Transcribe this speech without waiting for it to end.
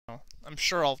I'm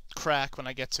sure I'll crack when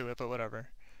I get to it, but whatever.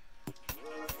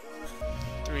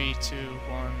 3, 2,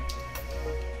 1.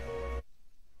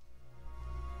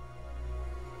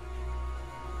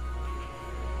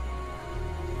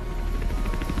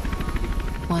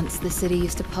 Once the city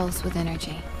used to pulse with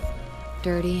energy.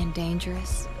 Dirty and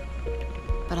dangerous,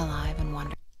 but alive and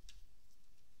wonderful.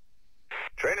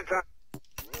 Training time.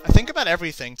 I think about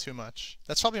everything too much.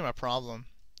 That's probably my problem.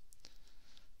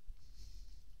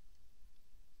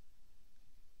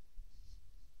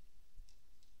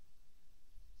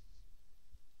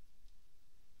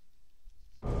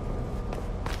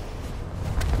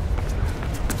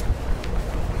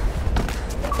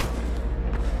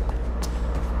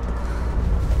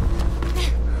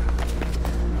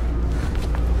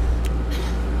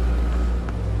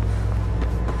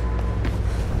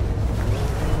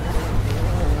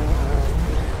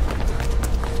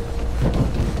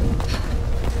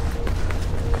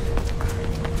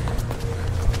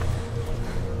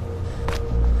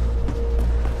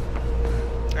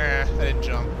 I didn't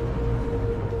jump.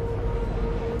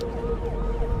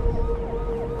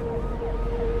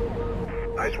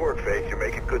 Nice work, Faith. You're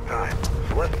making good time.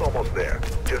 Celeste's almost there.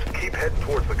 Just keep heading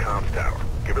towards the comms tower.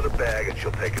 Give her the bag and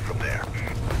she'll take it from there.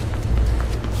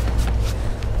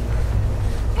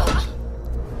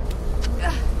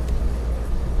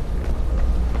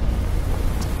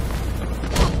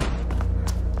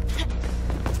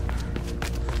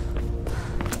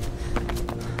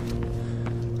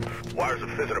 Wires are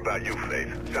fizzing about you,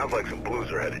 Faith. Sounds like some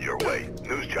blues are headed your way.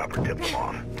 News chopper tipped them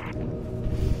off.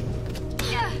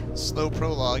 Slow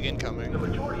prologue incoming. The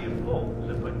majority of polls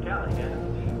have put Callahan in the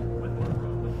lead with more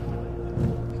room.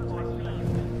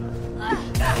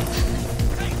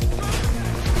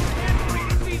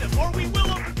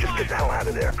 Just get the hell out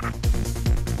of there.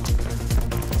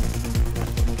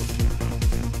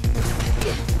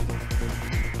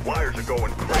 Wires are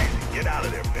going crazy. Get out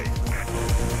of there, Faith.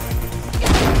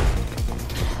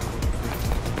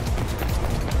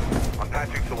 I'm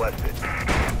patching Celeste in.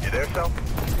 You there, Sel?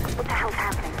 What the hell's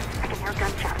happening? I can hear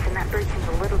gunshots and that bird seems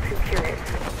a little too curious.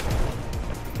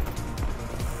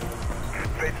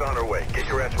 Faith's on her way. Get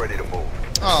your ass ready to move.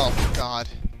 Oh, God.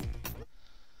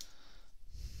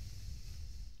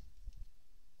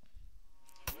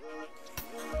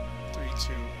 Three,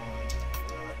 two,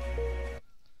 one.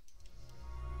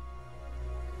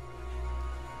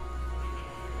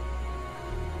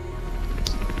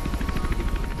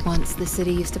 Once the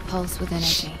city used to pulse with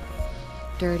energy.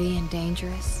 Dirty and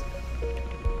dangerous,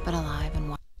 but alive and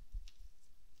wonderful.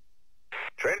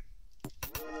 Train.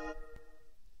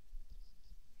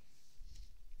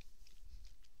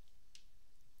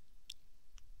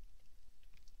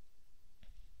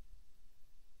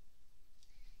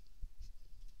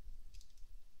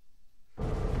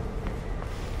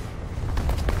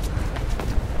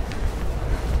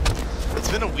 It's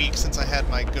been a week since I had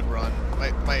my good run.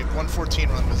 My 114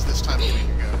 run was this time a week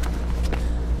ago.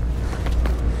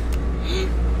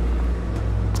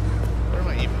 Where am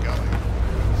I even going?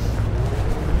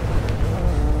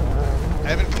 I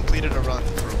haven't completed a run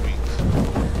for a week.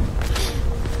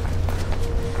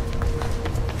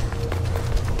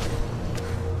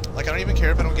 Like, I don't even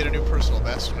care if I don't get a new personal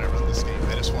best when I run this game.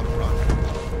 I just want to run.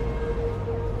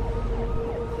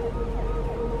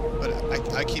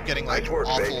 But I keep getting, like, Nice work,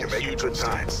 awful, Faith. You're making huge good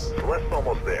time. mistakes. Celeste's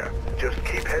almost there. Just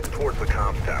keep heading towards the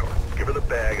comms tower. Give her the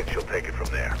bag and she'll take it from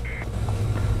there.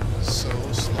 So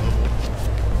slow.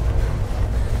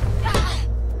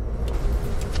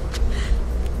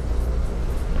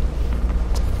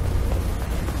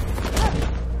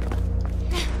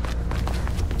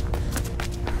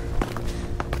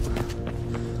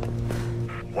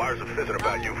 Wires are fizzing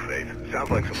about you, Faith. Sounds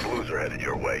like some blues are headed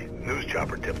your way. News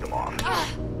chopper tipped them off. The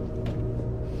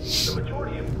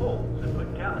majority of polls have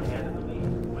put Callahan in the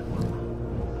lead with more room.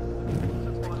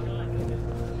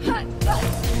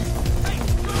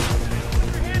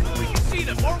 See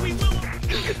them, or we will.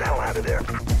 Just get the hell out of there.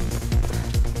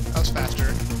 That was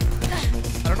faster.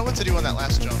 I don't know what to do on that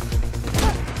last jump.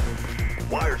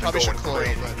 Wires are Probably going should coil,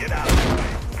 crazy. but... Get out of there.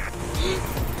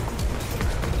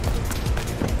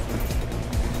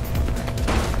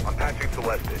 I'm patching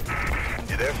Celeste in.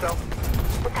 You there, Sel?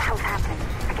 What the hell's happening?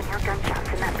 I can hear gunshots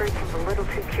and that bird seems a little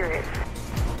too curious.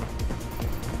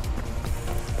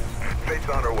 Faith's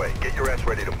on her way. Get your ass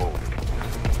ready to move.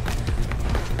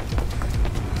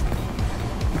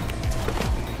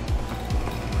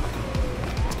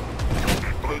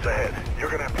 Blues ahead. You're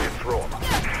gonna have to get through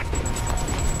them.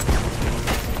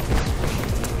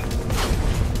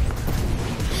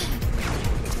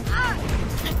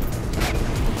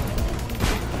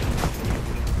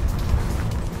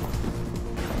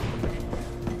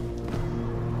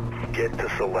 Get to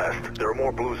Celeste. There are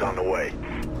more blues on the way.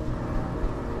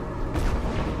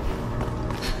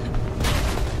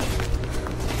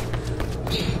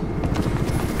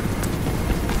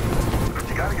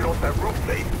 You gotta get off that roof,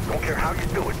 Faith. Don't care how you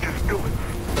do it, just do it.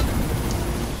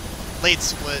 Late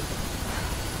split.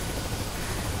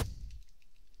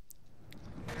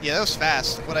 Yeah, that was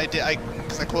fast. What I did,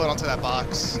 because I pulled it onto that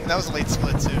box. And that was a late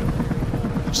split too.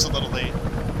 Just a little late.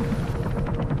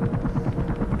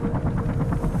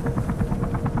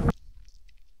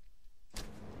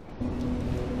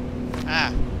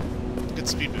 Ah, good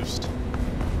speed boost.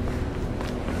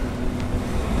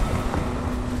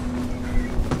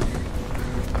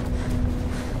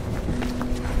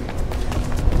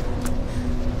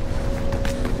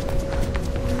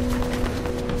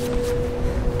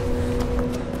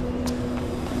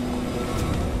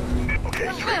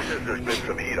 There's been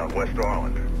some heat on West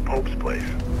Arland. Pope's place.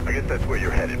 I guess that's where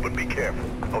you're headed, but be careful.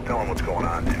 I'll tell him what's going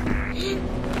on there.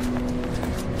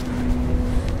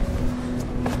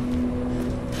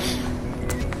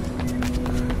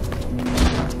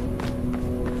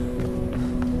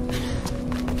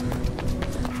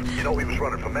 You know he was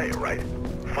running for mayor, right?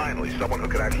 Finally, someone who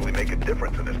could actually make a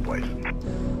difference in this place.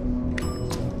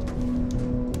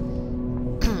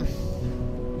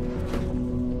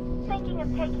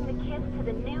 Taking the kids to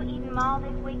the New Eden Mall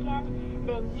this weekend,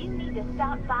 then you need to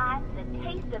stop by the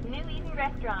Taste of New Eden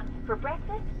restaurant for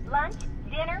breakfast, lunch,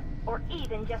 dinner, or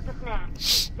even just a snack.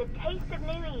 The Taste of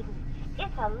New Eden.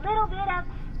 It's a little bit of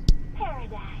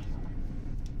paradise.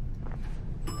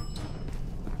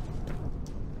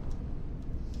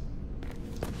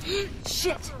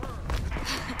 Shit!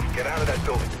 Get out of that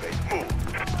building, Faith. Move.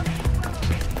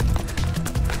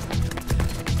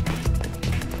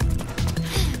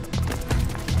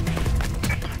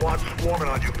 Squad's swarming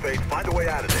on you, Faith. Find a way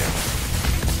out of there.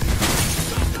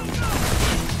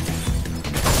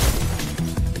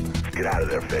 Get out of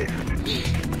there, Faith.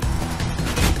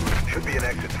 Should be an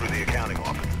exit through the accounting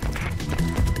office.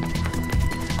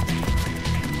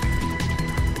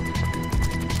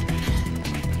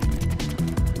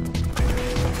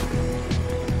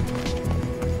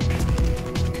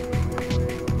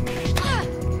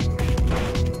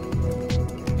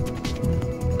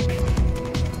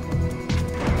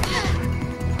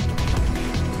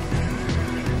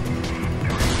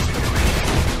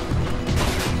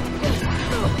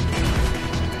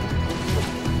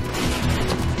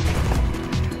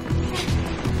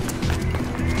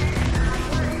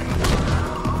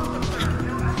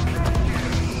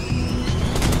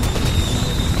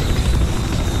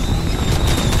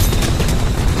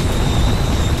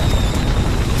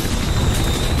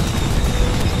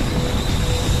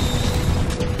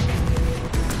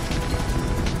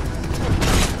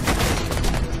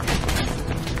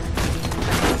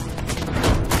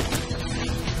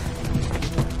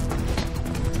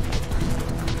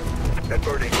 That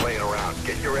bird ain't playing around.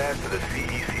 Get your ass to the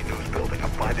CEC News building. I'm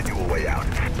finding you a way out.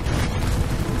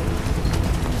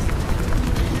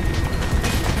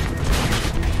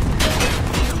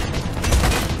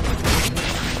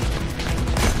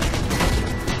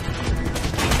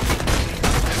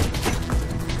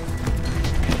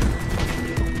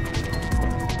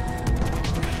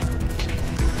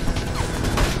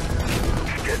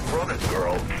 Get running,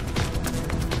 girl.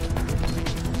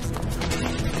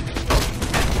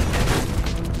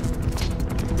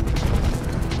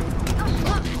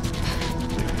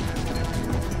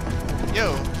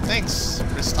 Yo, thanks,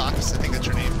 Ristox, I think that's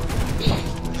your name.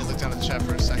 Let me look down at the chat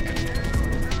for a second.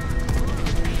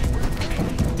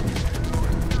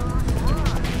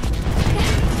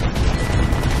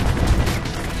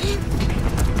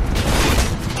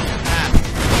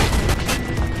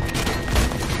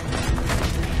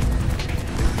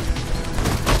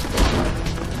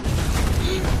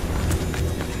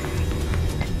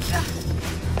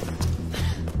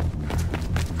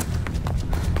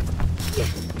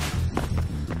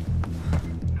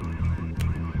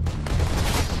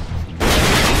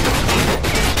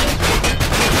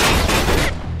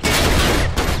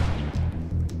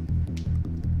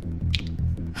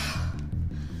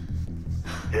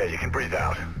 Yeah, you can breathe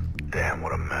out. Damn,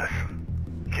 what a mess.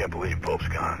 Can't believe Pope's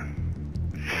gone.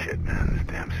 Shit, man, this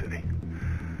damn city.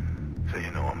 So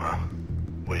you know him, huh?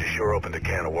 Well, you sure opened a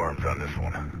can of worms on this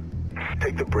one.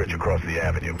 Take the bridge across the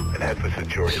avenue and head for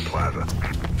Centurion Plaza.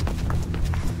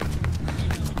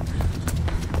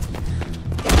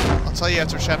 I'll tell you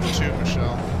after chapter 2,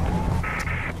 Michelle.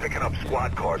 Picking up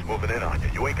squad cars moving in on you.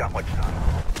 You ain't got much time.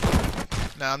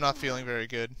 Nah, I'm not feeling very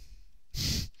good.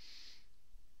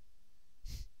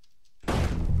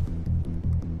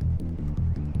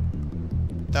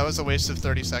 That was a waste of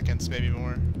 30 seconds, maybe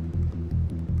more.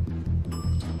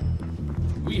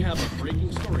 We have a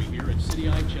breaking story here at City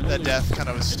Eye Channel. That death kind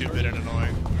of was stupid and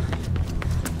annoying.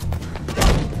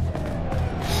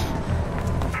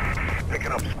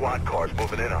 Picking up squad cars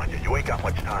moving in on you. You ain't got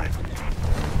much time.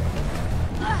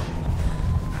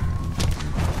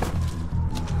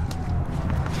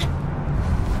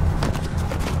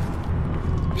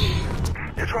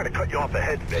 They're trying to cut you off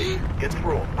ahead, Faye. Get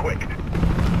through them, quick.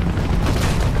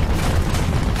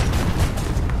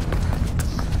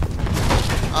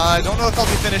 I don't know if I'll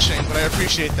be finishing, but I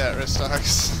appreciate that,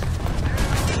 Ristox.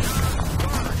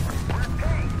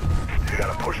 You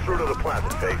gotta push through to the plaza,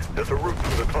 Faye. There's a route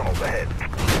through the tunnels ahead.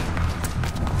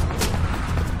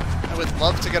 I would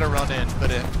love to get a run in, but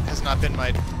it has not been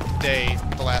my day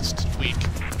the last week.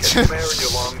 Get some air in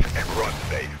your lungs and run,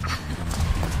 Faye.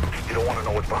 You don't want to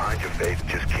know what's behind your face.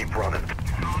 Just keep running.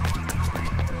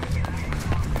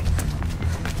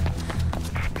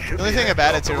 The only thing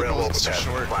about it's too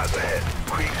short.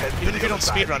 Even if you don't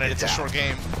speedrun it, it's a short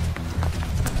game.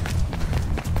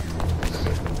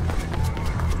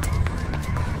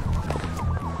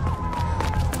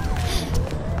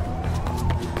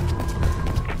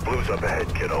 Blue's up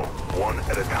ahead, kiddo. One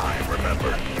at a time,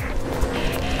 remember.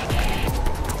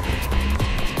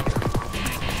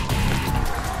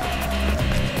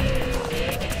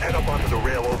 Head up onto the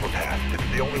rail overpass. It's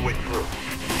the only way through.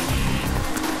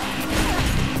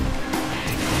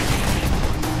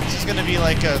 This is gonna be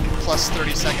like a plus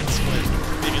 30 second split,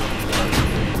 maybe a little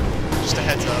more. Just a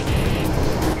heads up.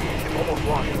 It's almost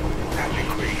lost. Captain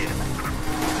Krieg.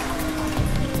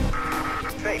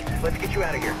 Faith, let's get you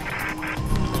out of here.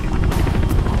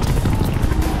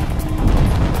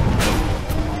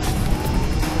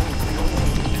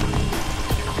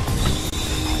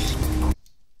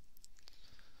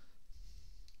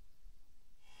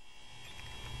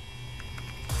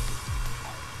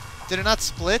 Did it not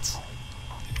split?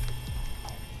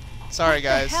 Sorry,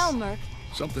 guys. What the hell, Merc?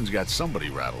 Something's got somebody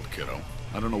rattled, kiddo.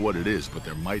 I don't know what it is, but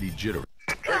they're mighty jittery.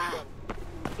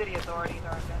 City authorities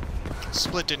are investigating.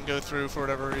 Split didn't go through for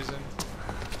whatever reason.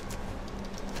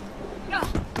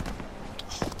 Oh,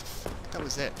 that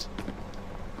was it.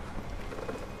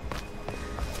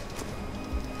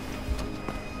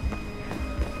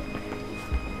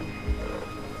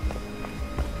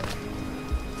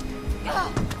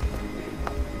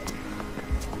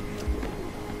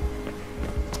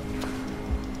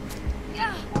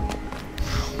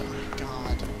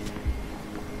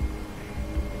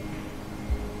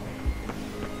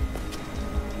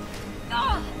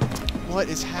 What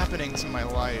is happening to my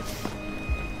life?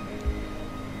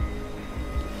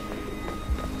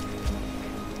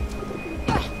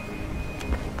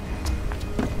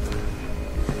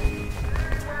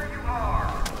 Where you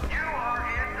are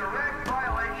in direct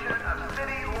violation of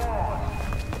city laws.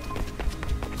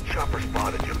 Chopper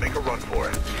spotted you. Make a run for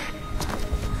it.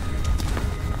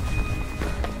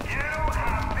 You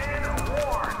have been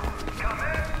warned.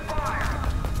 Commence fire.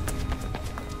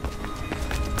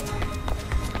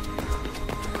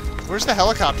 Where's the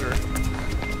helicopter?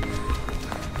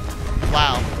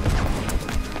 Wow.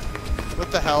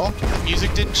 What the hell? The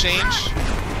music didn't change?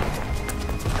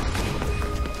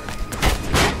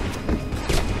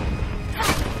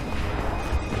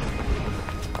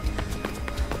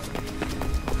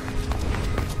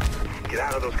 Get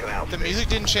out of those canals. The music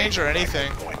didn't change or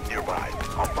anything. Point nearby.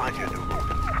 I'll find you a new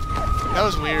route. That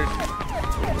was weird.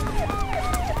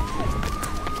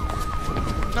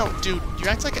 No, dude, you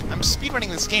act like I'm speedrunning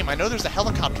this game. I know there's a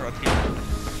helicopter up here.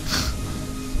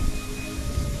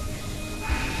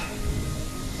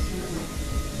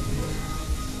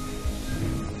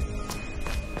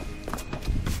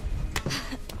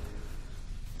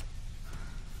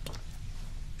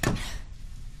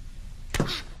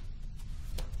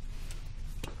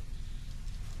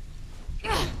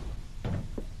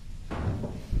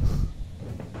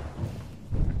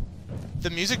 The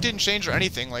music didn't change or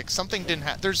anything. Like, something didn't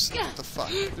happen. There's... What the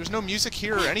fuck? There's no music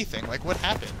here or anything. Like, what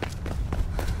happened?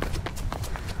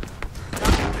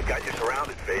 They got you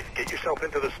surrounded, Faith. Get yourself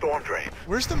into the storm drain.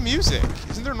 Where's the music?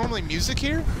 Isn't there normally music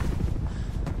here?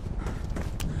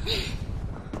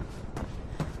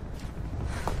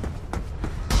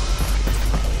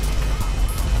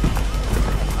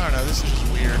 I don't know. This is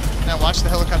just weird. Now watch the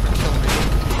helicopter kill me.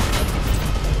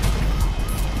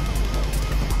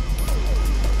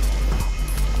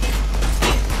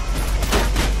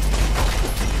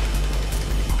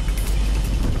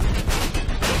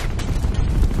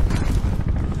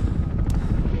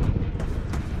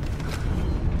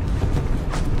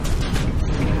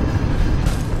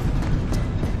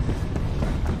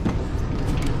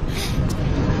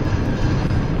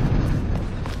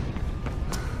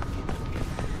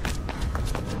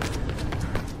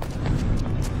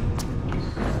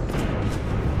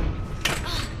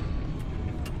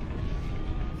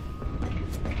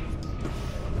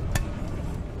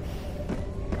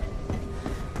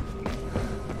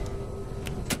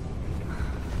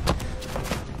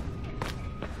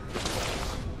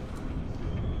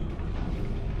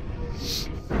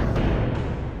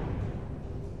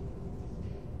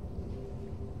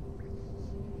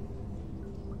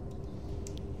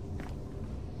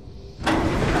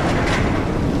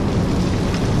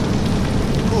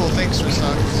 extra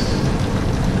sucked.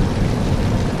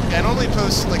 Yeah, I normally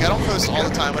post, like, I don't post all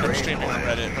the time when I'm streaming on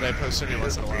Reddit, but I post every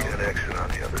once in a An while. exit on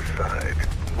the other side.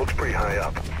 Looks pretty high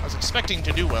up. I was expecting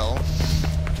to do well,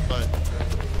 but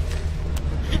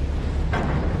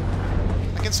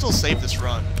I can still save this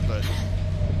run, but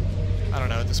I don't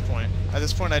know at this point. At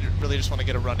this point, I really just want to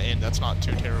get a run in. That's not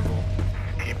too terrible.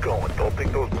 Keep going. Don't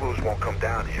think those blues won't come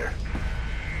down here.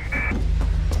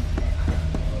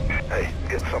 Hey,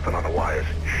 getting something on the wires.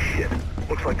 Shit.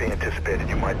 Looks like they anticipated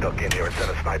you might duck in here and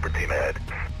send a sniper team ahead.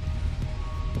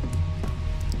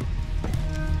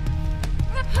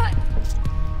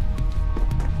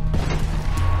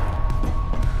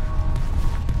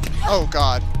 Oh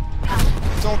god.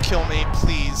 Don't kill me,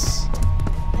 please.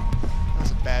 That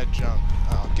was a bad jump.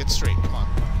 Oh, get straight, come on.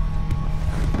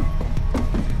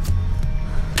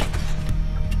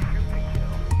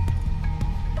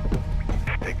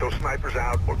 Take those snipers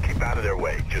out or keep out of their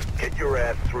way. Just get your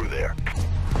ass through there.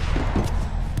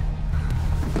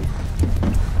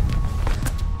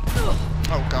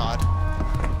 Oh god.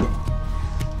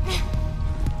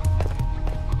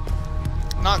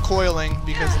 Not coiling,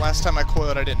 because last time I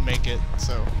coiled I didn't make it,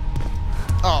 so...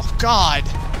 Oh god!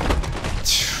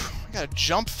 I gotta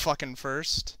jump fucking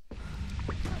first.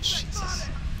 Jesus.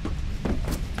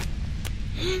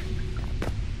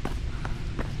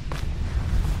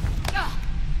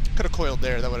 Could've coiled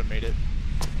there, that would've made it.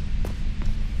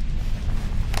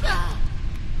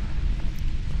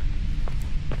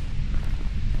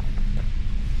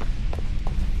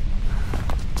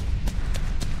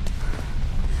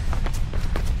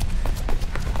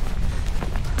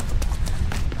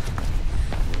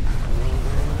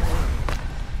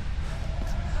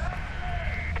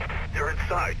 You're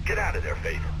inside. Get out of there,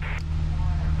 Faith.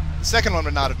 The second one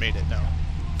would not have made it, no.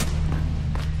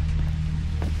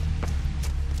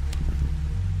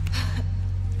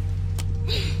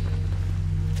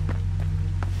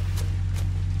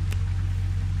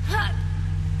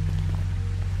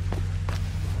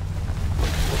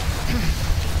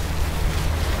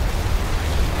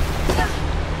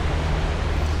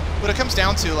 What it comes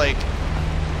down to, like,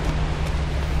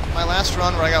 my last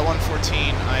run where I got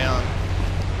 114, I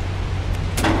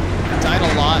died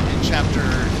a lot in chapter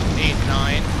 8 and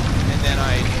 9, and then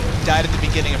I died at the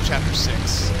beginning of chapter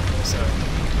 6. So,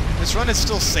 this run is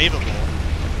still savable.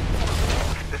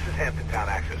 This is Hampton Town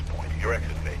access point. Your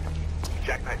exit, Faith.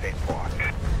 Jackknife ain't far.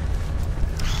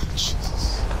 Oh,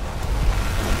 Jesus.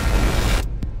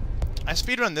 I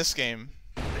speedrun this game.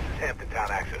 This is Hampton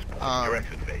Town access point. Your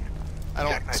exit, Faith. I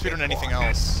don't Jackknife speedrun ain't anything far.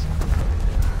 else.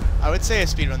 I would say I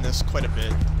speedrun this quite a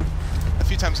bit. A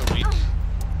few times a week.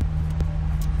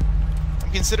 I'm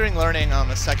considering learning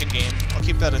a second game. I'll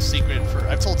keep that a secret for...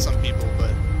 I've told some people,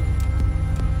 but...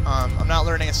 I'm not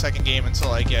learning a second game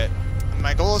until I get...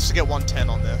 My goal is to get 110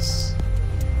 on this.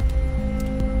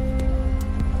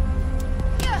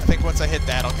 I think once I hit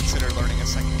that, I'll consider learning a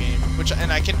second game.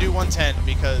 And I can do 110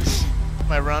 because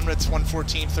my run, it's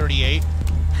 1:14:38.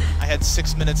 I had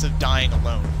 6 minutes of dying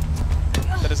alone.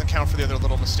 That doesn't count for the other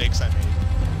little mistakes I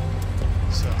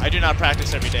made. So, I do not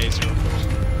practice every day, zero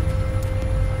percent.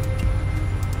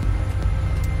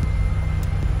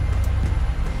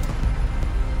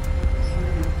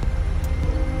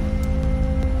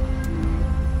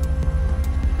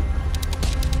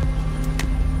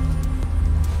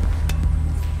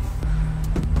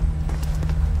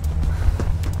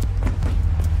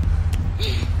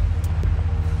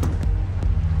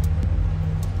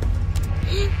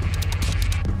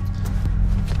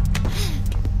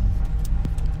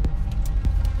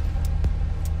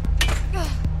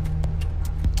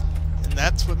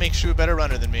 That's what makes you a better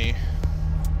runner than me.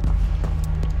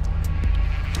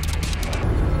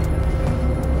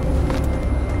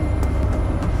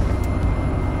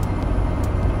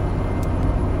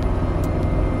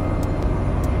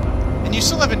 And you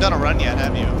still haven't done a run yet,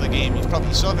 have you, of the game? You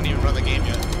still haven't even run the game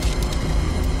yet.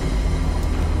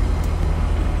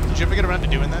 Did you ever get around to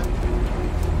doing that?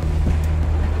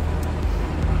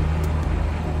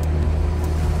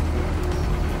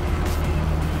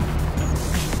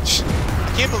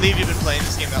 I can't believe you've been playing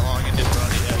this game that long and didn't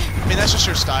run it yet. I mean, that's just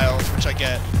your style, which I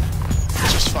get.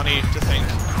 It's just funny to think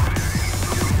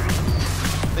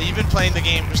that you've been playing the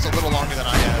game just a little longer than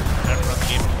I have and never run the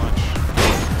game much.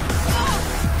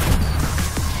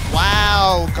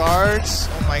 Wow, guards!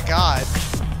 Oh my god.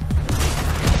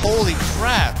 Holy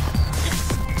crap.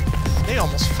 They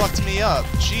almost fucked me up.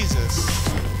 Jesus.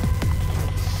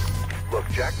 Look,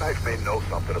 Jackknife may know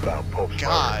something about Pope's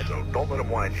God. murder, so don't let him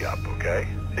wind you up, okay?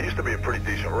 He used to be a pretty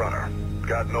decent runner.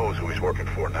 God knows who he's working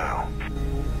for now.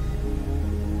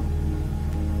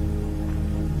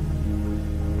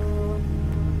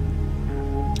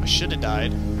 should have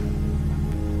died.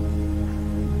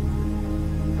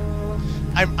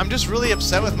 I'm just really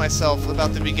upset with myself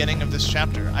about the beginning of this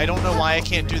chapter. I don't know why I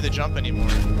can't do the jump anymore.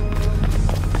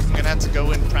 I'm gonna have to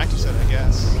go and practice it, I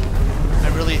guess.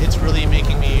 It's really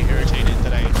making me irritated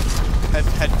that I have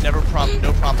had no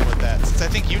problem with that. Since I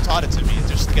think you taught it to me,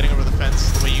 just getting over the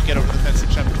fence, the way you get over the fence in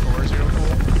chapter 4 is real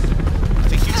cool. I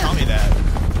think you taught me that.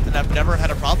 And I've never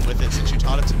had a problem with it since you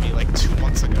taught it to me like 2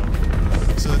 months ago.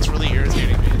 So it's really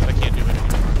irritating me that I can't do it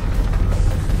anymore.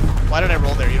 Why did I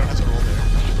roll there? You don't have to roll there.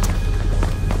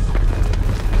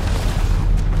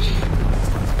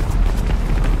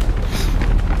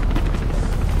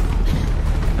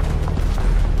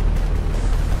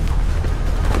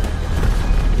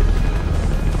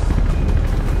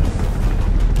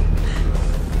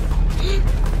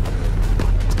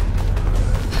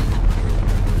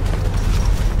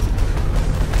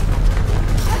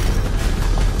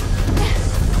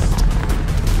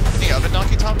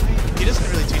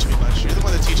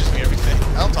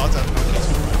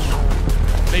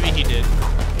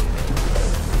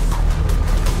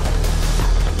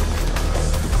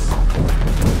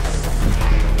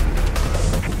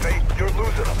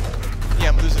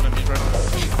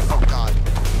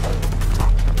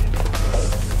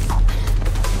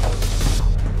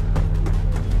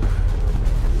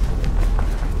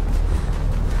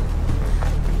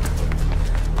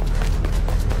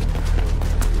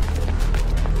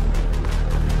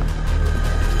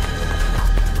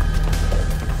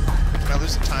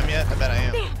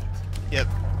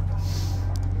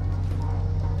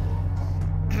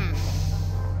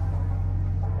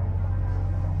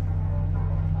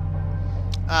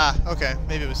 Ah, okay.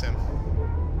 Maybe it was him.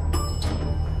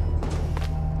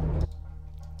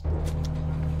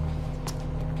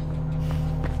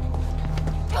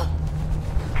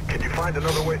 Can you find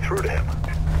another way through to him?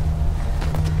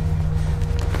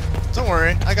 Don't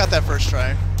worry, I got that first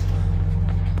try.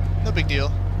 No big deal.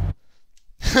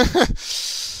 You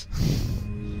see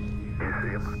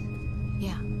him?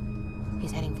 Yeah.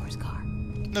 He's heading for his car.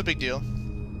 No big deal.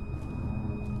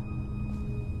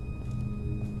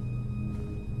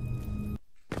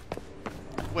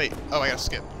 Wait, oh, I gotta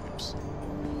skip. Oops.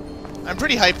 I'm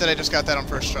pretty hyped that I just got that on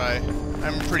first try.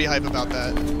 I'm pretty hype about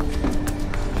that.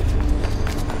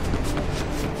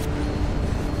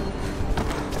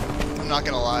 I'm not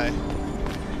gonna lie.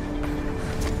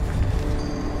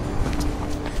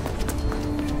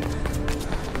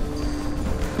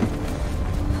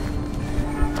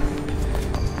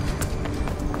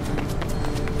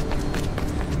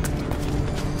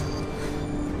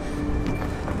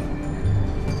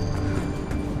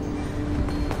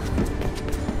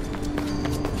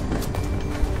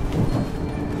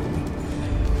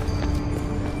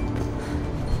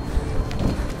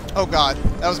 Oh god,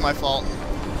 that was my fault.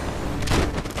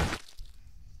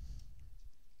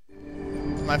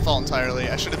 My fault entirely.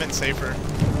 I should have been safer.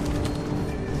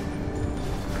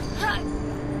 I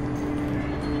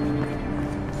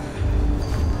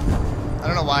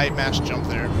don't know why I mashed jump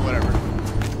there, but whatever.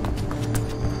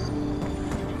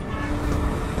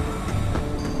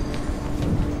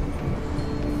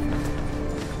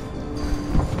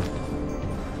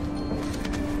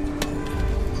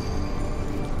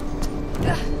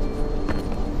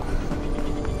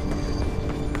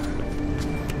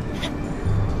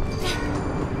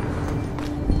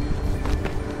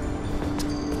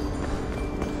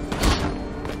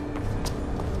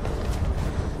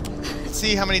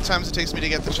 See how many times it takes me to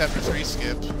get the chapter 3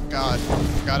 skip. God,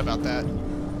 forgot about that.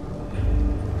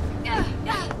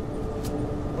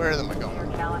 Where am I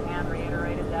going? Callahan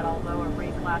reiterated that although a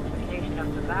reclassification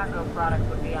of tobacco products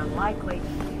would be unlikely,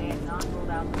 they had not ruled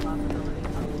out the possibility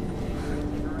of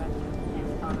cigarettes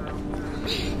and other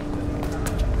alternatives.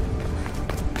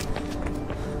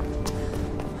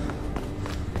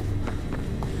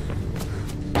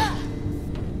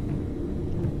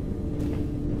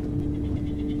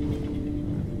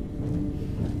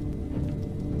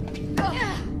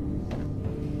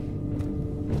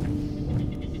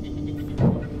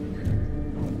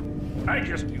 I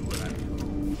just knew what I do.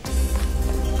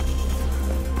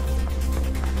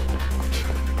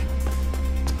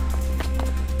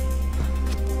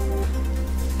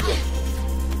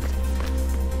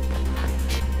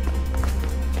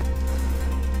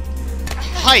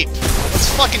 Hype! Let's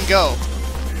fucking go!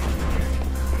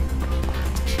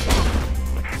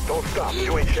 Don't stop.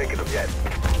 You ain't shaking them yet.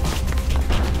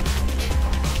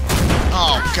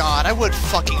 Oh god, I would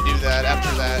fucking do that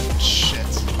after that. Shit.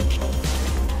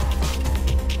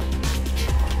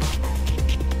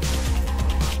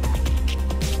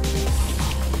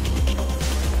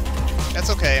 That's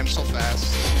okay, I'm still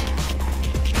fast.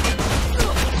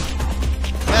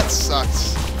 that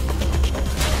sucked.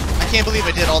 I can't believe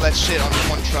I did all that shit on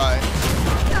one try.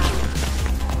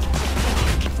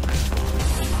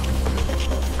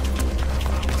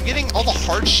 I'm getting all the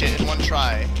hard shit in one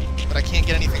try, but I can't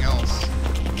get anything else.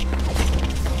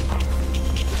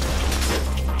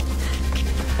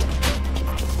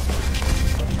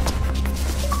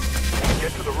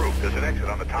 Get to the roof. There's an exit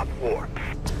on the top floor.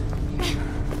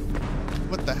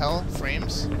 What the hell?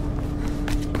 Frames?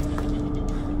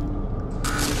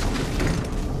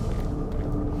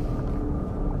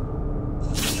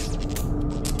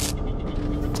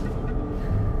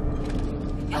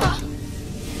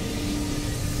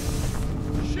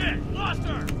 Shit! Lost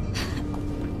her!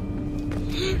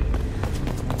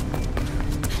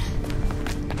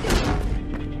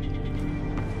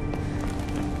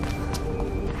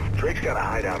 Drake's got a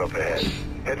hideout up ahead.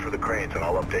 Head for the cranes and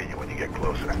I'll update you when you get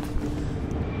closer.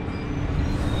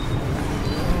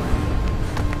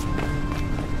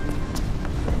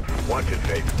 Watch it,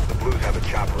 Faith. The Blues have a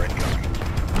chopper incoming.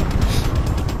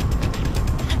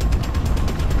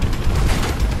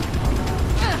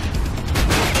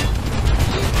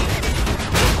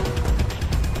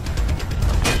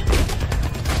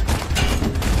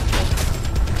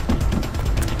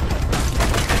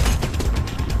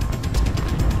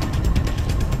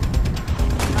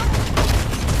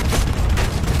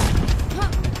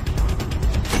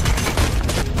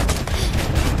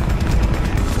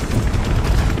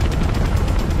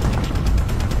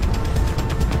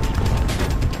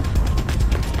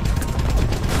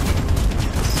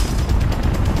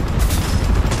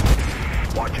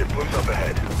 Watch it, Blues up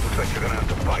ahead. Looks like you're gonna have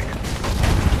to fight.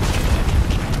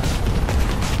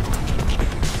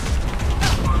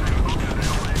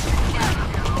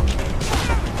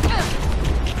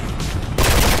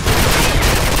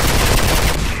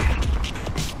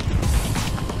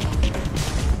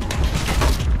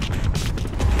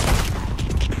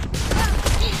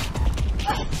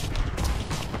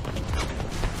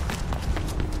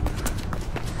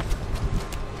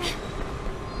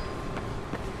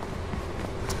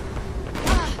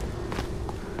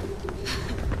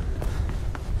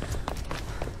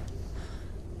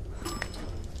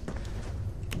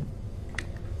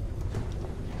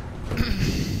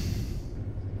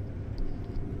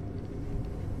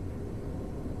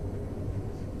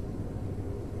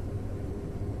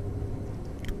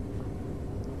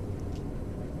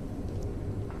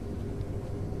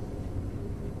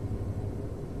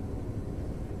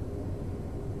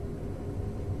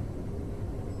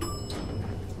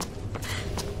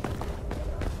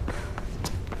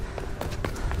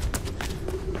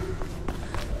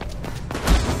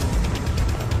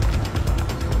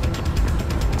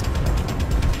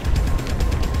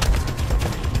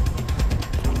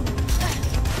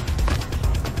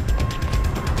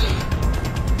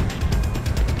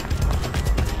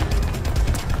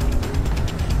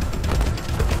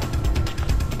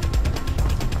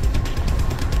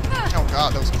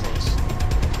 God, that was close.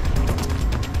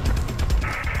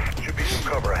 Should be some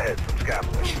cover ahead, some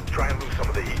scaffolding. Try and lose some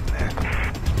of the heat in there.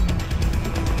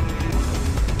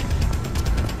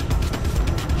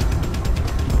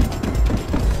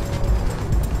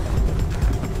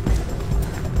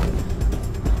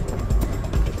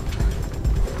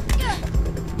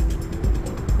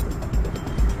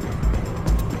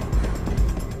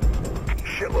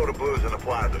 Shitload of Blues in the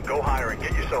plaza. Go higher and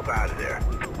get yourself out of there.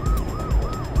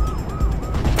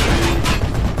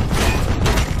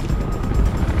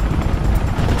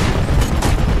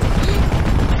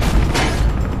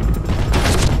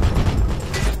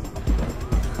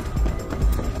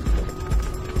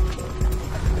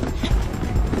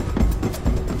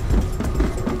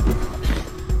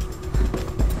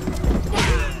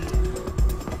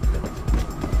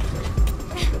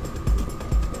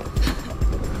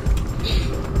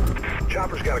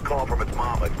 Chopper's got a call from its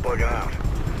mom. It's bugging out.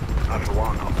 Not for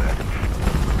long, I'll bet.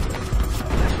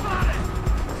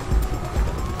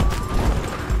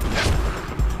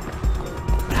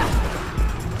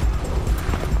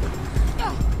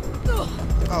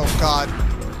 Oh, God.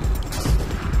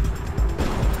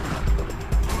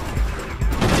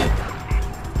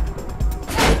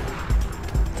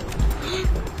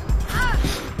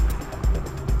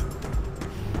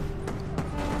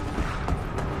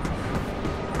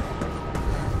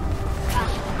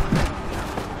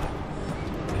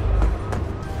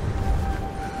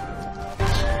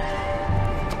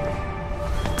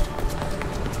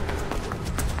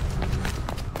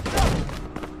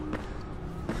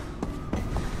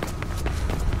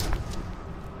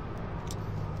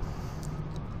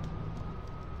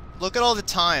 Look at all the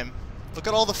time. Look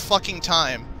at all the fucking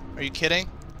time. Are you kidding?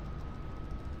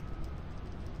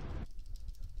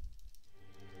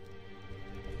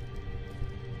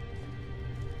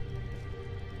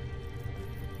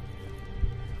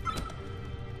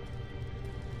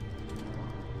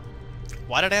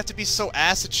 Why did I have to be so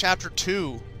ass at chapter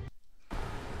 2?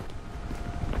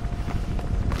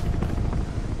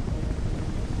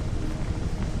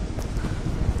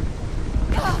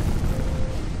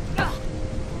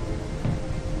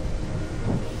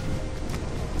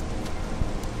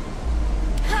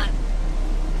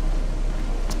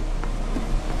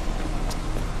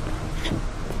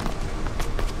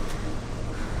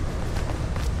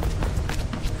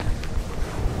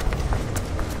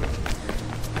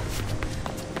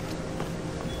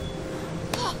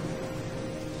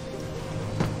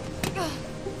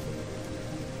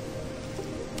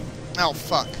 Oh,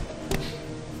 fuck.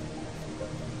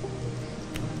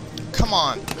 Come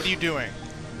on, what are you doing?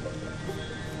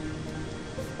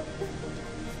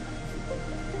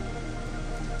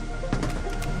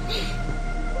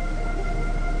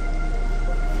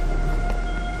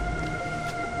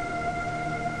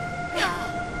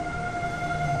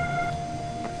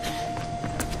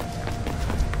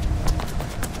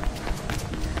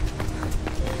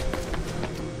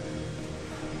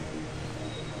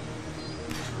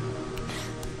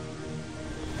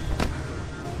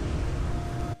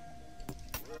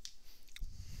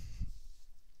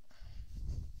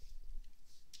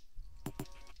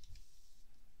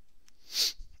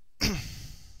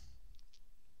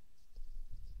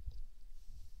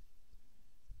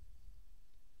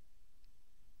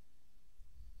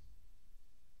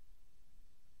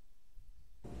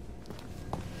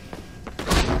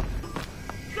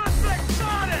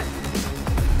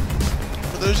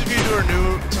 For those of you who are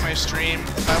new to my stream,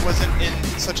 if I wasn't in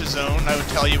such a zone, I would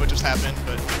tell you what just happened,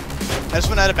 but I just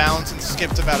went out of balance and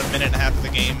skipped about a minute and a half of the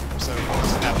game, so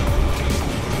that's what happened.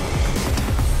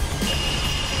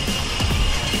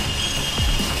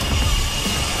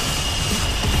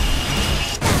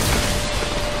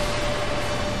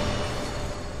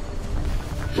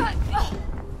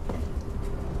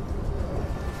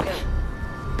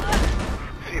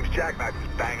 Seems Jackknife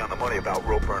is bang on the money about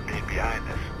Roper being behind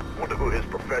this. Wonder who his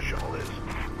professional is.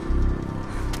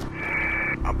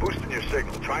 I'm boosting your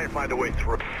signal. Try and find a way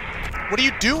through. What are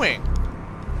you doing?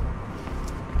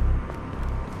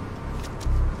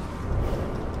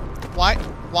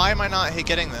 Why am I not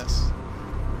getting this?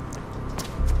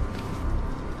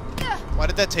 Why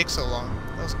did that take so long?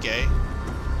 That was gay.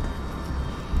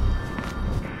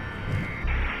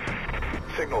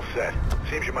 Signal set.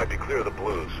 Seems you might be clear of the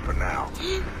blues for now.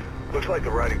 Looks like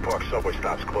the Riding Park subway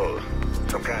stop's closed.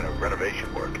 Some kind of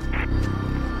renovation work.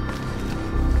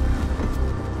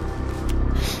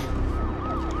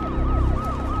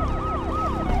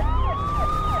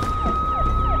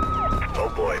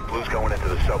 Oh boy, blue's going into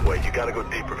the subway. You gotta go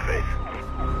deeper, Faith.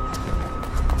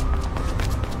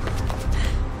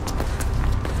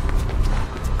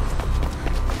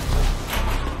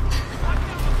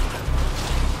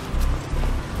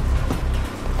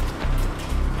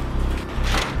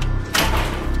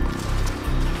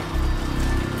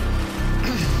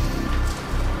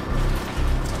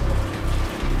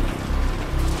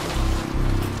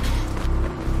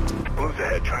 Blue's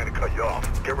ahead trying to cut you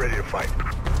off. Get ready to fight.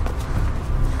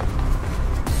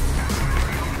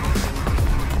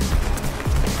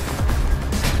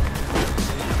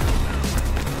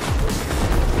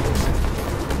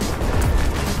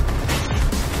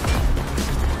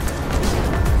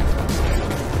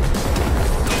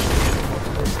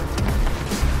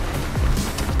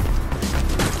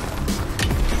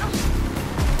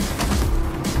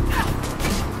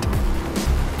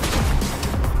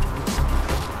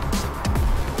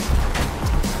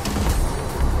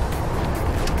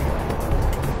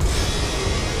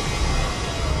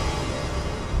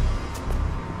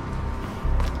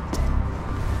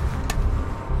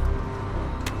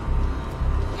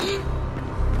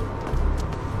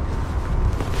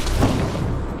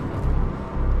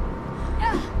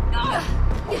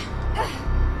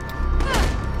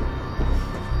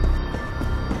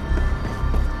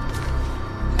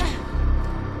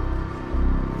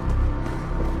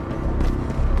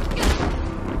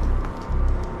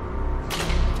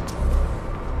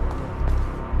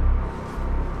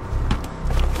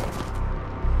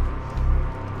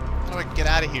 How do I get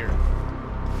out of here?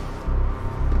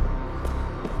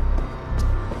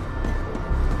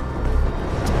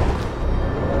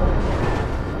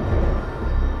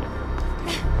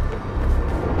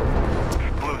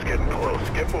 Blue's getting close.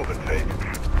 Get moving, Faith.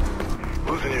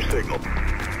 Losing your signal.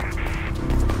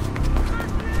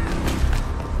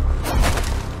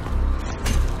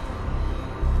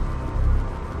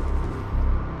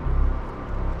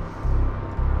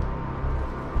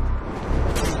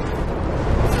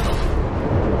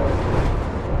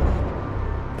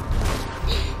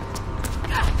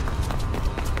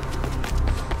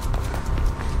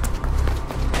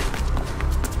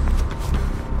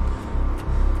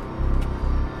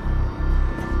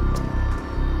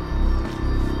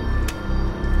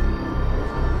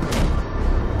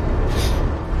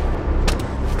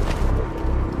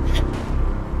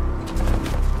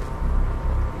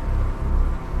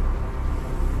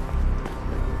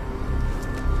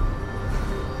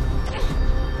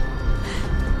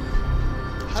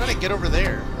 get over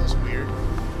there. That was weird.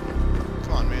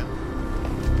 Come on, man.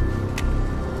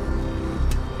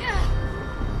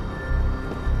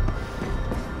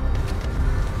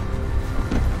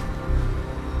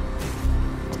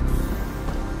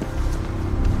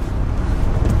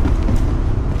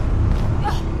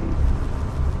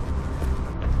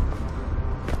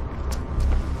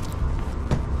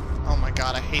 Oh my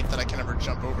god, I hate that I can never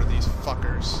jump over these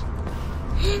fuckers.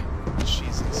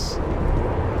 Jesus.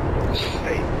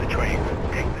 Hey, the train.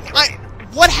 Take the train.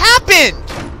 What happened?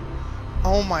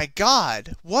 Oh my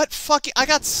god. What fucking... I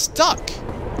got stuck.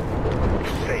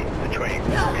 Hey, the train.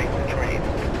 Take the train.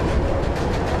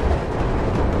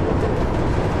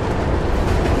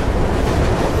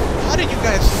 How did you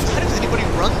guys... How does anybody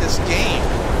run this game?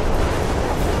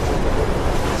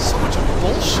 So much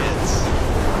bullshit.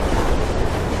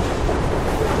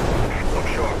 Look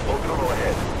sharp. Low tunnel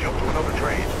ahead. Jump to another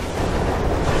train.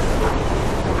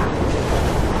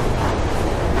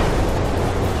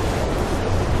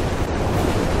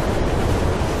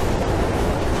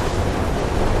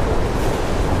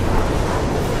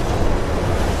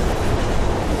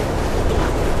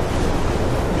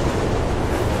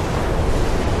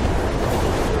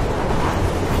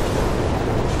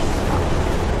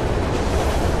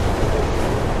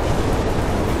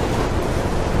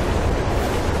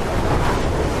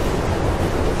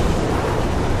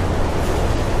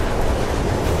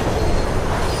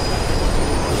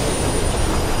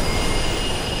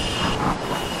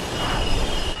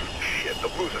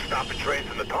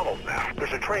 Trains in the tunnels now.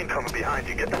 There's a train coming behind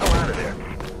you. Get the hell out of there.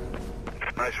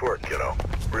 Nice work, kiddo.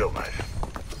 Real nice.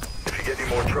 If you get any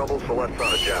more trouble, Celeste's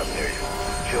on a job near you.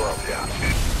 She'll help you out.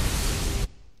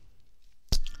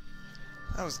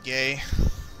 That was gay.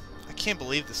 I can't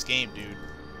believe this game, dude.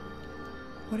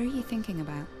 What are you thinking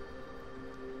about?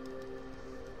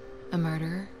 A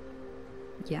murderer?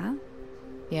 Yeah?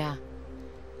 Yeah.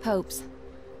 Pope's.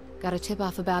 Got a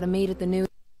tip-off about a meet at the new...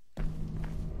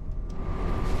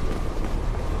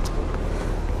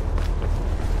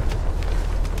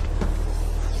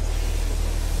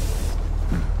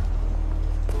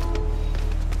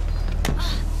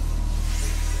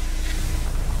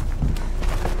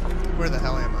 Where the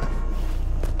hell am I?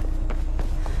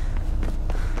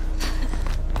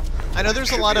 I know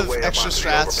there's a lot of extra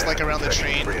strats, like around the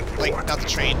train, like, not the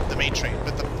train, the main train,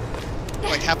 but the,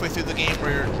 like halfway through the game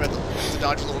where you have to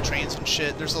dodge little trains and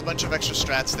shit. There's a bunch of extra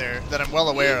strats there that I'm well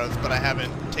aware of, but I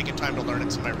haven't taken time to learn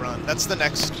into my run. That's the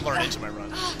next learn into my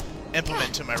run.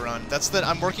 Implement to my run. That's the,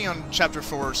 I'm working on Chapter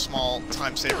 4 small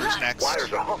time savers next.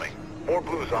 Wires are humming. More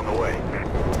blues on the way.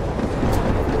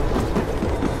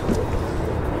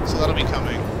 So that'll be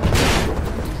coming.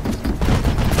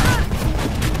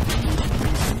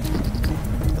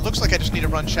 It looks like I just need to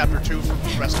run Chapter 2 for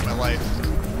the rest of my life.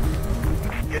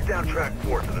 Get down track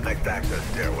 4 to the next access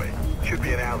stairway. Should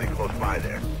be an alley close by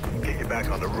there. Get you back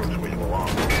on the roofs where you belong.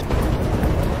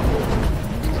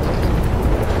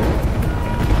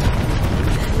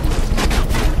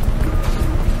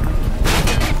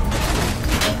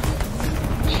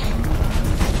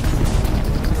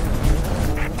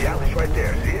 The alley's right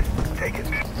there. See it? Take it.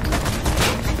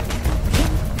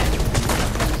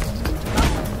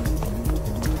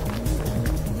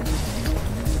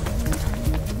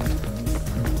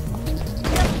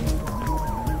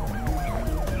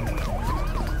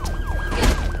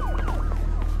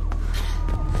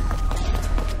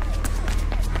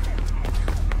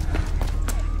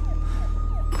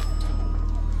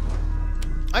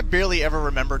 I barely ever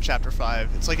remember Chapter 5.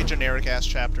 It's like a generic-ass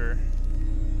chapter.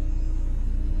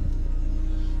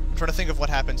 I'm trying to think of what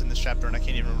happens in this chapter, and I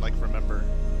can't even, like, remember.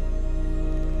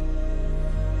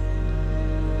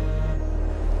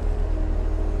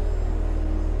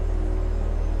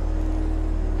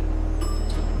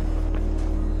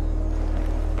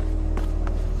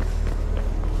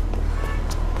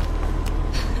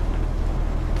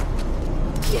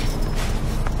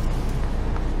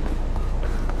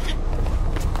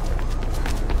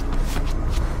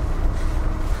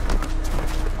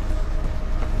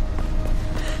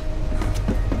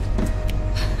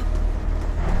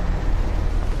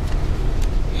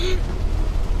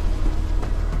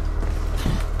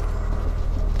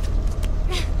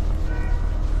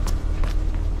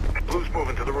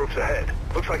 Moving to the roofs ahead.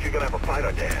 Looks like you're gonna have a fight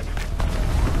on your hands.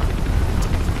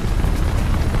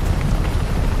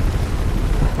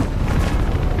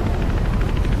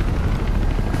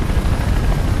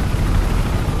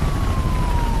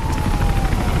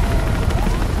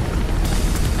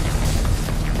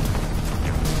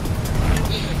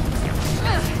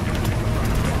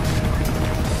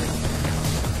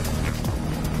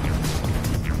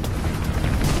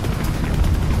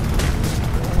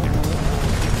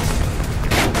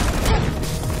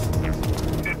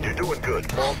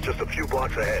 tunnels just a few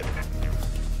blocks ahead.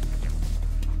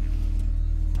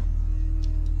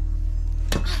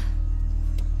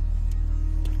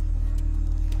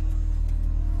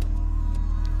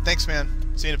 Thanks, man.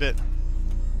 See you in a bit.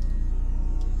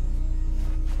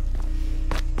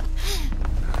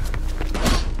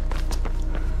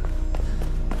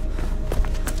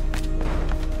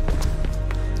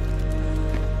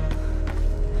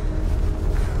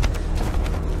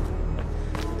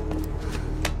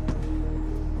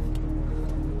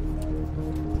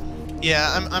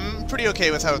 Yeah, I'm pretty okay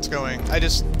with how it's going.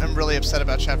 I'm really upset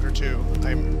about Chapter 2.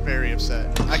 I'm very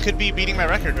upset. I could be beating my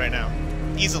record right now.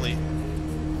 Easily.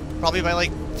 Probably by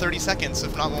like 30 seconds,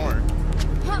 if not more.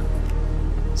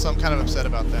 So I'm kind of upset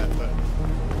about that, but...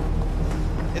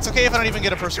 It's okay if I don't even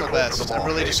get a personal best. I'm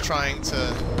really just trying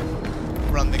to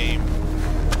run the game.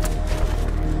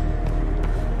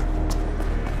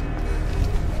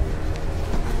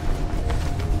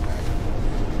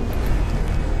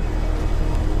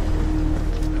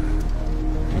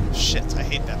 Shit, I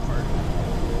hate that part.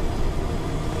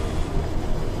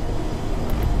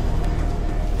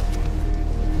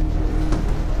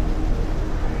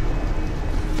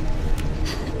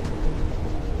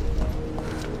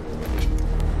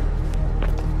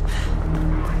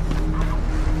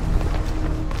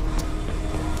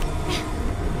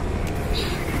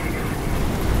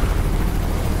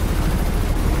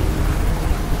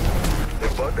 They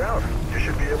bugged out. You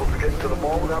should be able to get into the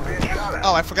mall without being shot at.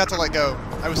 Oh, I forgot to let go.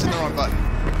 I was hitting the wrong button.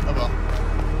 Oh well.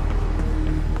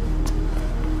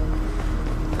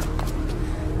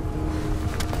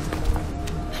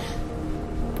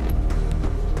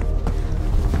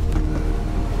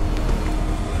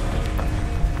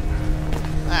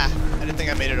 Ah, I didn't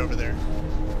think I made it over there.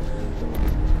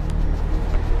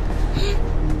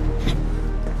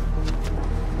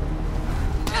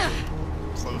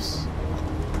 Close.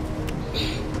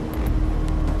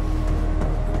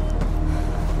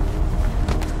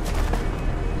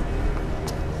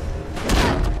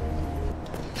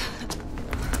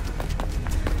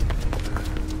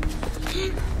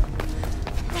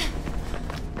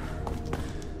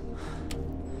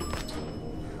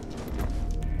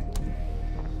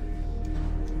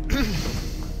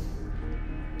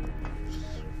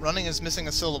 Running is missing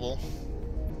a syllable.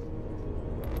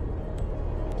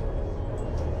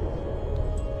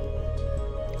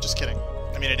 Just kidding.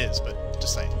 I mean, it is, but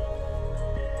just saying.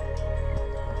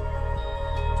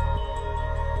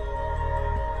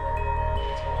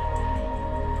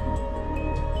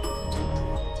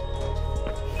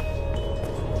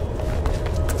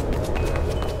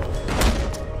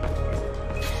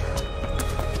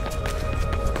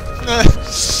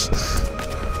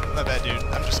 My bad, dude.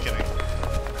 I'm just kidding.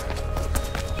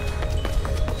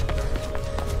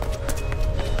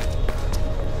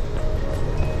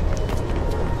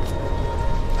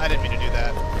 I didn't mean to do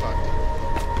that. Fuck.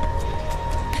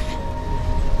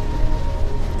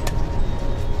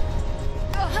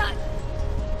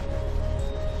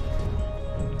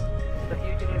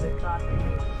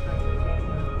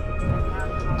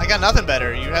 I got nothing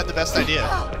better. You had the best idea.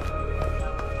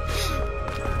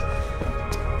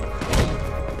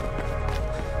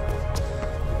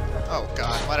 Oh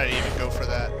god, why did I even go for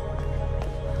that?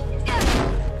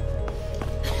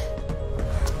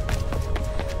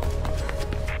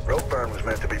 Ropeburn was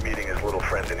meant to be meeting his little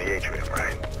friends in the atrium,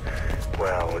 right?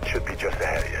 Well, it should be just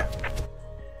ahead of you.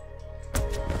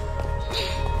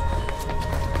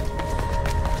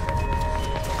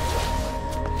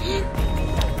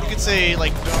 You could say,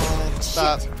 like, don't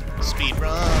stop, speed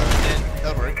run, and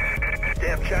that'll work.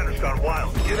 Damn chatter's gone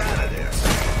wild. Get out of there.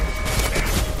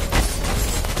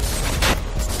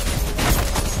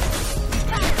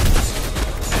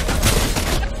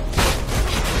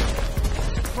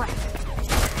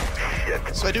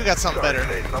 So I do got something better.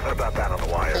 Nothing about that on the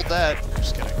wire. Hold that.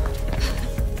 Just kidding.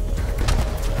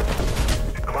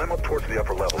 Climb up towards the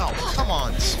upper level. Oh, come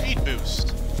on. Speed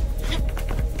boost.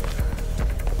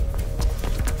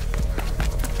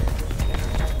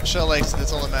 Michelle likes it.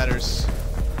 That's all that matters.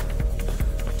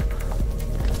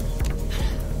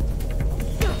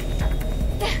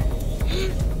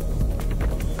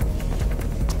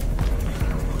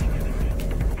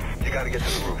 You gotta get to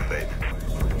the roof, Faith.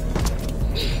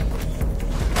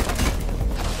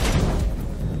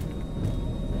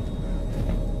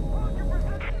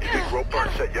 Ropeburn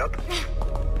set you up?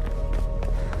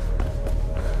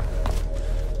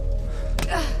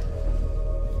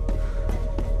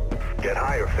 Get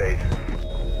higher, Faith.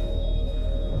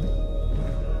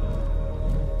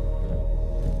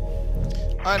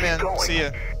 Alright, man. Going. See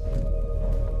ya.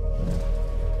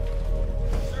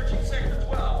 Searching Sector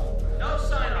 12. No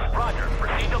sign of. Roger.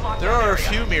 Proceed to lock There are a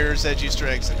few Mirror's Edge Easter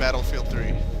eggs in Battlefield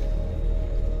 3.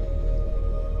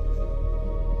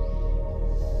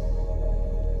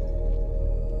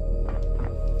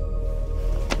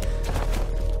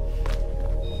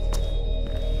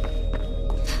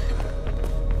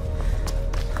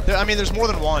 I mean, there's more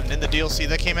than one in the DLC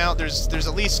that came out. There's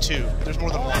at least two. There's more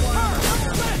than one.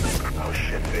 Oh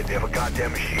shit, they have a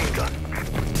goddamn machine gun.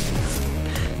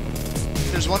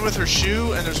 There's one with her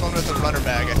shoe, and there's one with a runner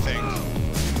bag, I think.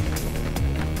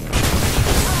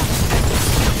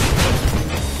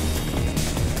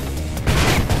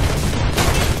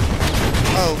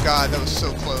 Oh god, that was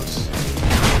so close.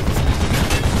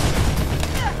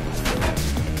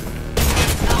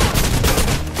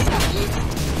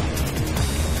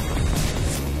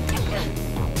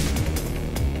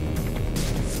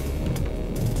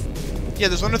 Yeah,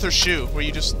 there's one with her shoe, where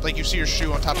you just, like, you see your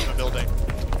shoe on top of a building.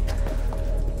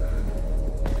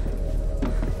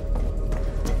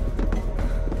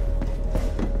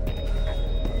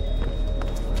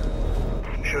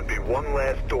 Should be one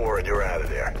last door and you're out of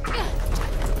there.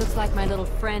 Looks like my little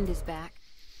friend is back.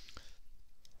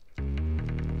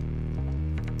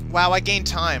 Wow, I gained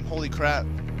time. Holy crap.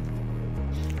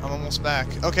 I'm almost back.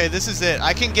 Okay, this is it.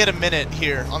 I can get a minute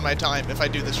here on my time if I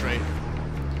do this right.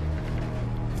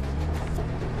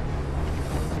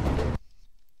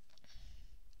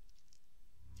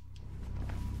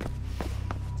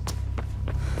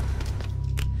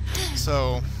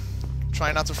 So,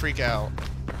 try not to freak out.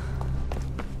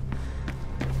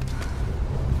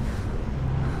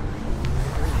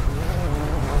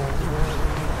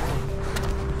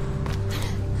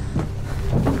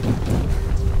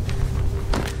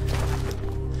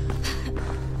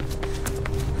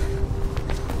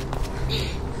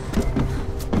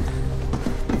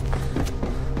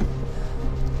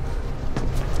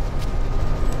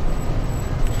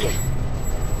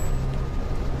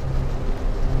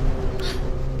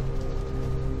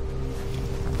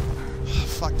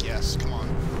 Fuck yes, come on.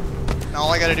 Now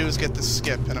all I gotta do is get this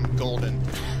skip and I'm golden.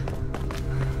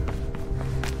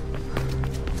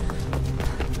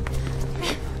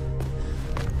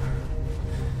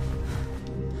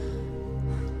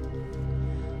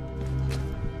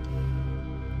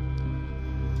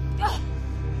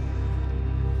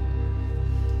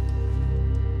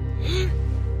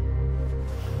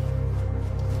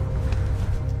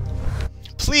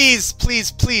 Please,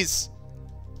 please, please.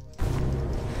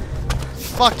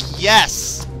 Fuck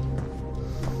yes!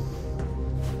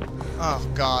 Oh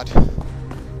god.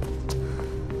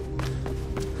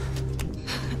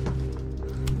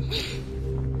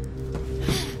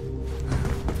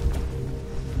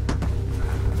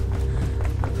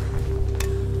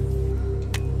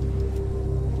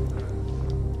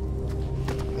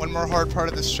 One more hard part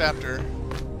of this chapter.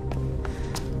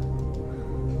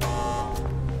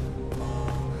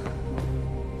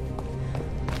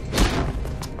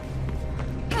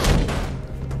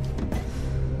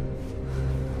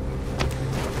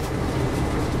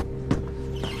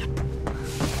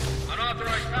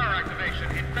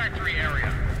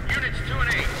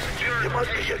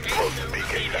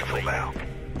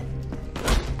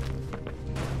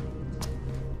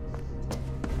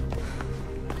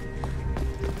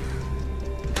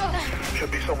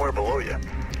 Should be somewhere below you.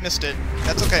 Missed it.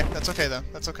 That's okay. That's okay, though.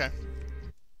 That's okay.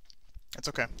 That's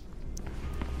okay.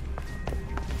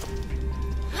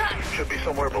 Should be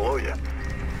somewhere below you.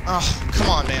 Oh, come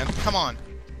on, man. Come on.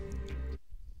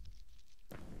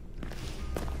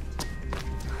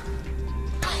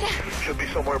 Should be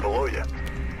somewhere below you.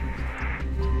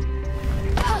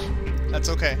 That's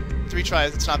okay. 3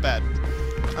 tries, it's not bad.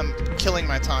 I'm killing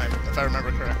my time, if I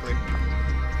remember correctly.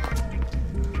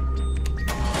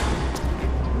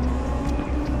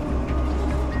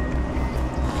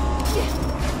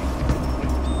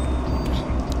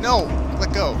 No!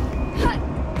 Let go.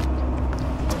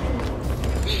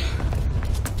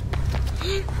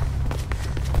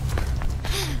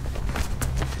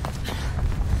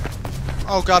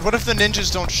 Oh god, what if the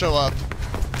ninjas don't show up?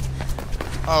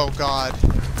 Oh god.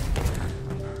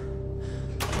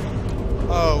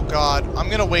 Oh god. I'm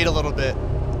gonna wait a little bit.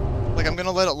 Like, I'm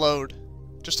gonna let it load.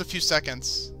 Just a few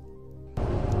seconds.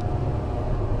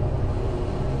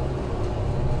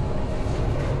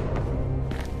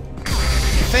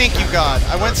 Thank you, God.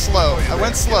 I went slow. I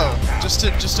went slow. Just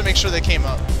to make sure they came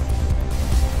up.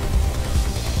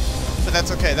 But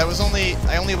that's okay. That was only...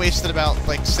 I only wasted about,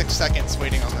 like, 6 seconds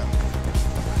waiting on them.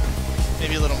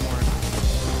 Maybe a little more.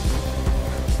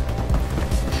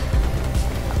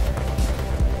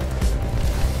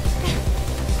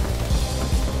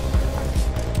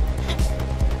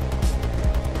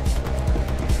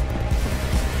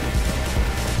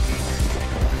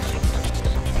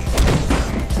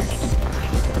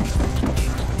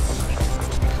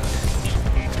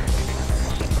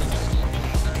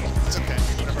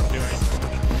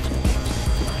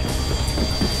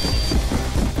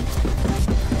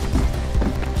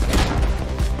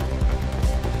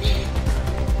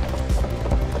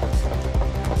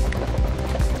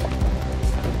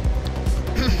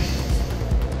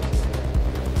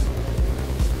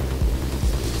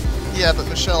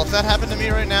 Michelle, if that happened to me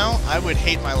right now, I would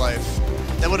hate my life.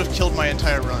 That would have killed my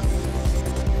entire run.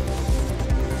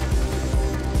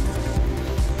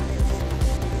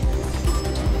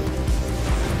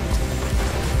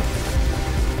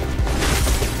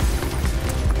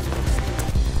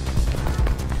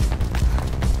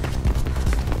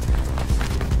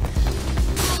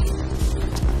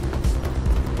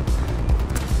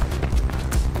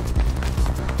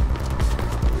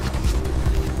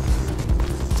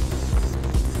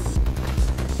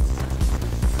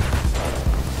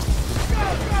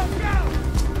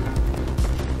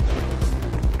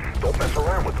 Don't mess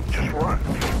around with them, just run.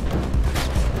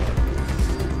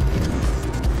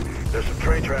 There's some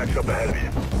train tracks up ahead of you.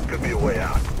 Could be a way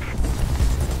out.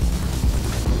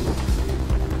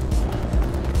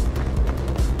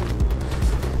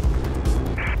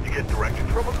 You get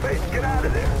directions from a base, get out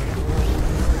of there.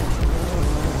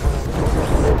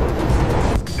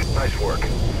 Nice work.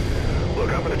 Look,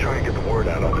 I'm gonna try and get the word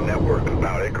out on the network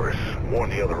about Icarus.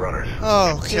 Warn the other runners.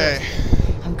 Okay.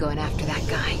 I'm going after that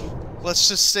guy. Let's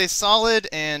just stay solid,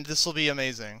 and this will be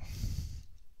amazing.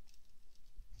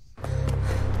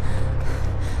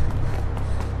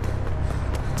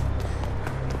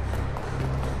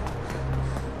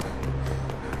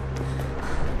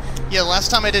 Yeah,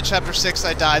 last time I did Chapter 6,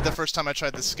 I died the first time I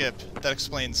tried the skip. That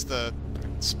explains the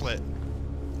split.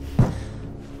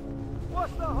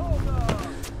 What's the holdup?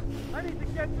 I need to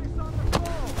get this on the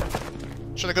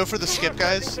phone. Should I go for the skip,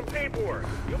 guys? Some paperwork.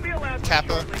 You'll be allowed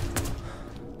Kappa.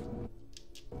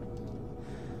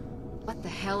 What the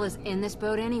hell is in this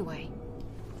boat anyway?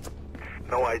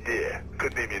 No idea.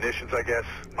 Could be munitions, I guess.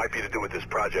 Might be to do with this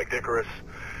Project Icarus.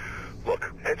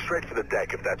 Look, head straight for the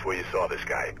deck if that's where you saw this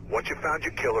guy. Once you found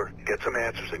your killer, get some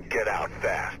answers and get out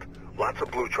fast. Lots of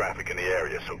blue traffic in the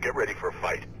area, so get ready for a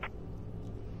fight.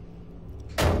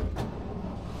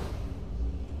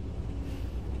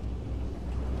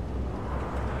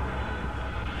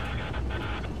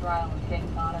 Trial of King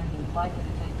Connor is likely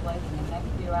to take place in the next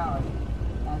few hours.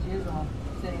 As usual,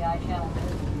 City Eye Channel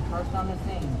News will be first on the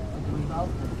scene with the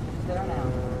results as soon as they're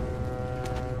announced.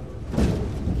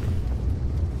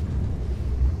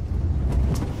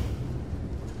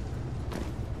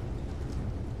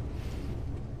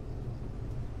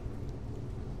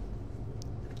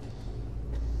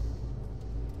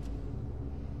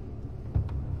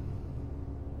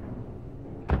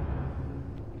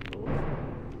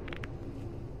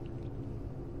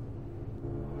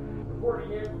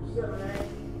 Reporting in from 7A.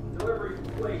 Delivery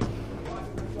complete.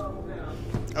 Locking this level down.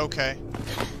 Okay.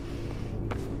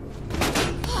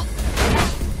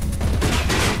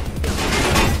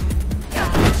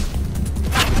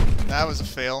 That was a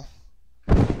fail.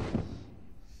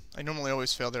 I normally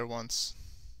always fail there once.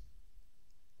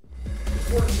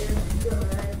 Reporting in from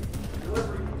 7A.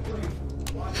 Delivery complete.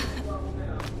 Locking this level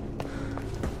down.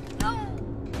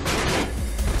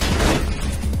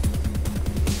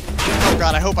 Oh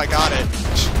god, I hope I got it.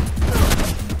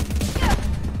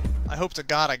 I hope to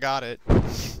god I got it.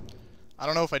 I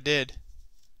don't know if I did.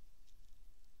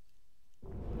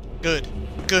 Good.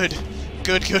 Good.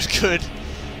 Good, good, good.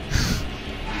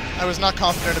 I was not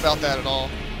confident about that at all.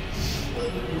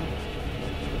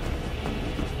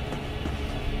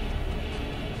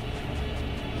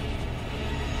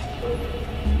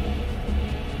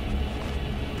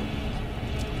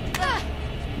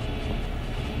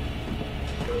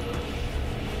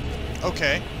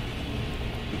 Okay.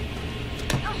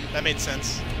 That made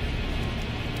sense.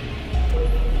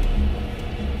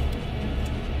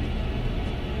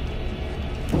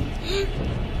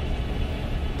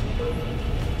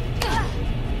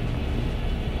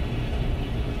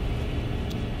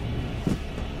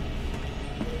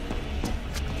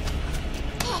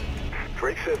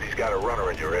 Drake says he's got a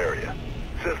runner in your area.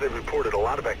 Says they reported a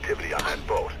lot of activity on that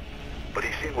boat. But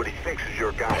he's seen what he thinks is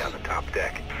your guy on the top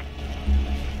deck.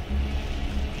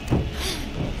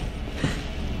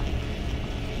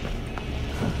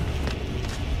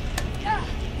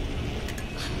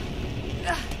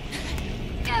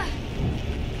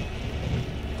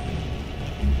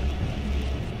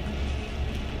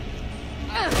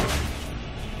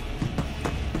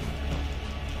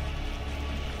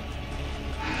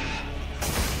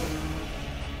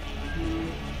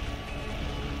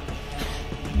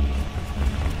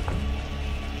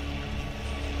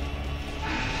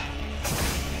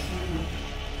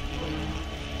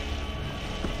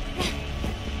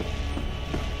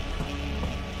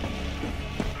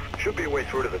 Should be a way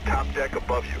through to the top deck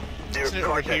above you, near Isn't it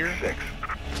car right deck here? 6.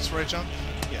 Is this where I jump?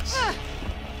 Yes.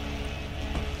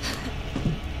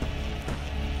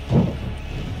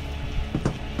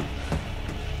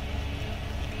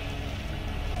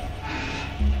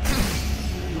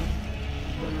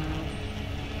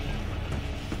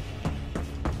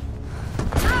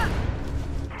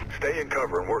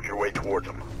 river and work your way towards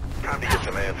them. Time to get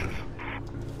some answers.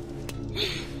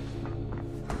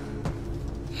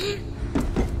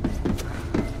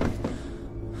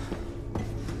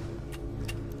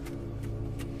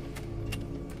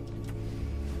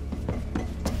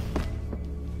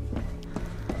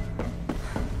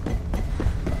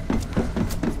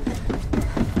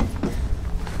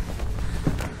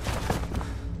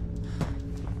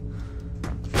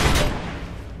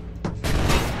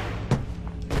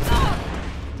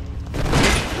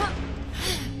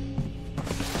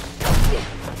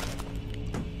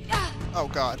 Oh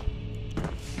god.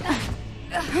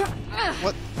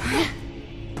 What?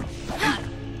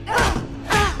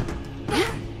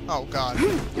 Oh god.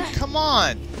 Come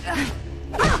on!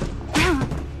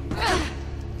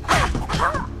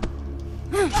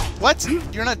 What?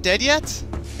 You're not dead yet?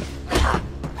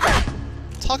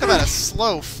 Talk about a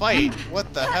slow fight.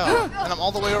 What the hell? And I'm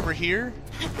all the way over here?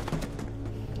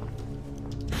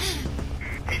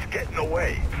 He's getting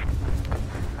away.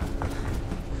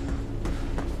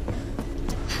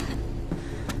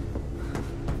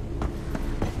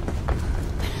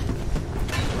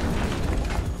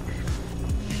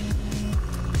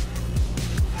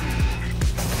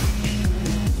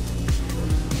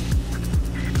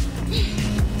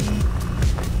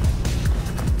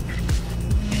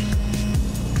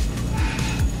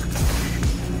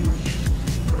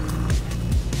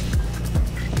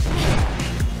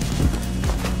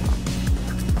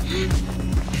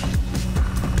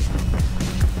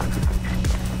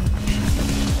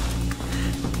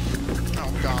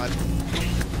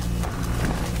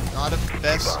 Not the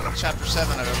best Chapter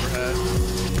 7 I've ever had.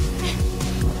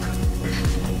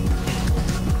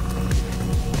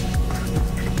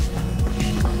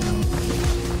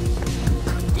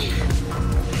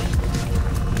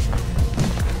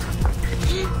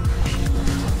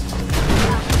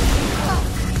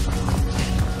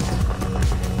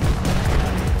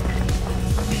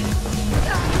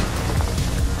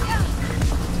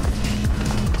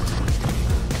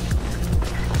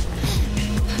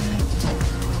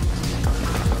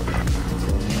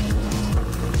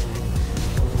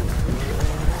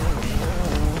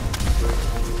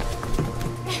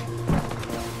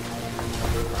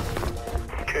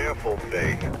 Careful,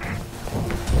 Faye.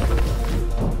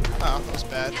 Oh, that was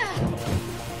bad.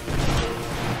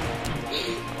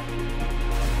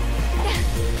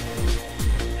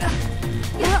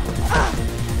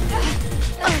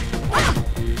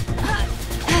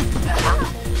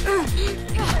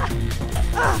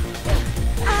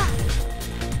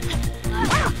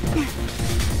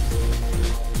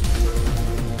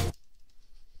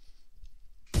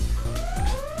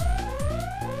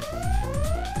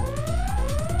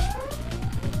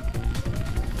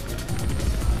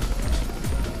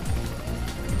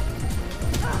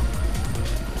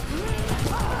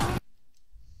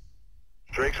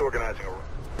 Drake's organizing a...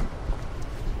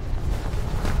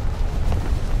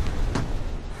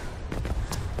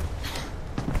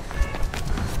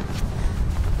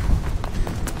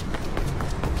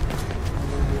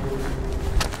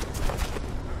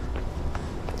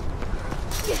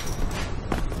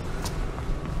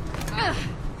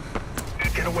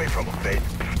 Get away from him, Faye.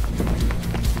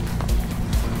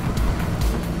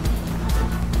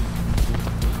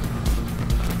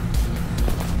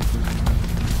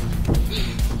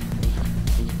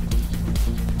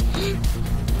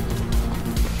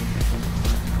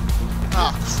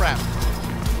 Oh, crap.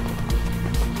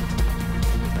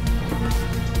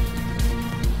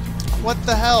 What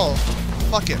the hell?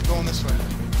 Fuck it, going this way.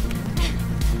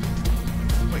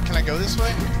 Wait, can I go this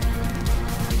way?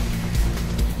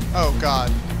 Oh,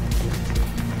 God.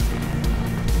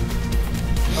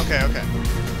 Okay, okay.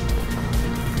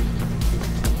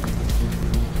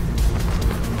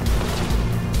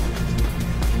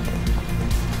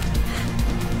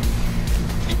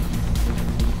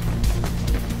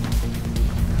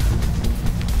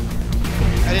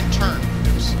 I didn't turn.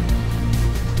 Oops.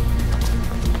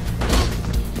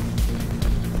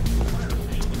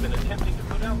 Been attempting to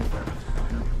put out the weapons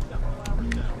fire several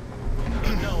hours now.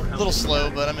 A little slow,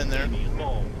 but I'm in there.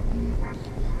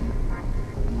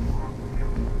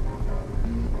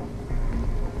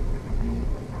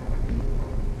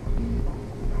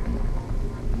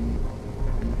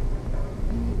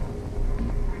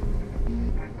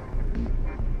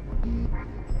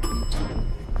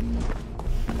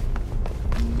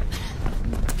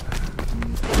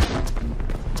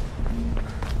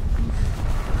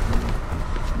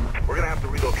 We're gonna have to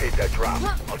relocate that drop.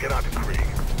 I'll get onto Krieg.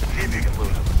 See if you can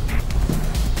lose him.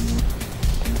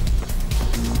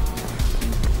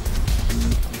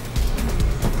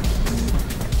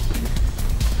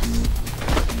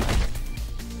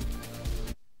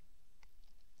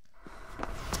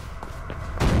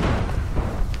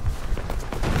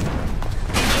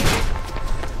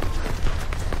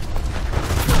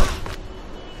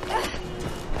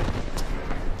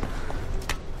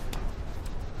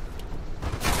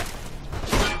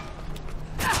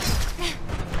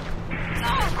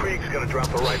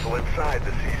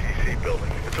 CC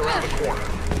building. It's around the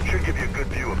corner. Should give you a good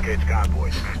view of Kate's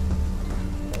convoy.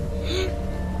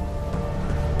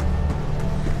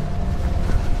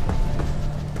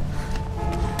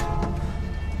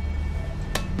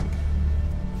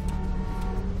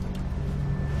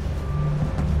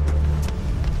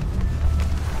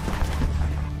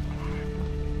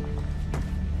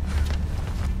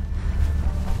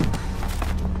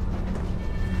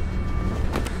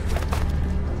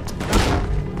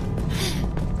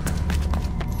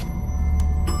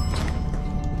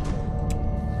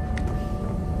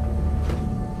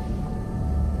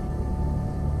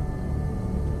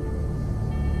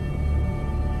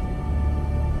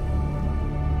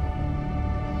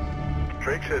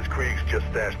 Drake says Krieg's just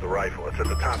stashed the rifle. It's at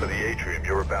the top of the atrium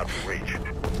you're about to reach.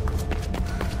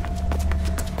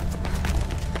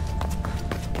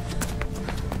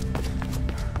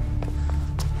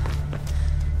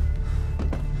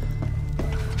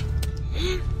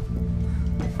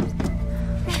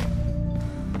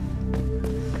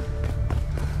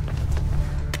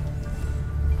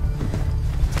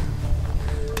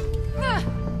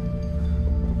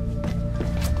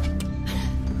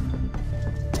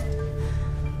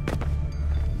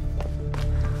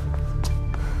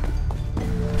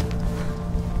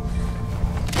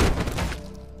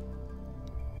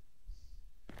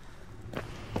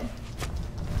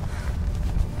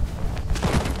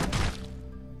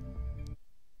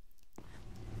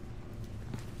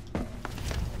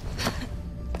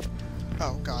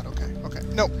 Oh god, okay, okay.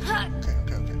 No! Okay,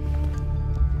 okay, okay.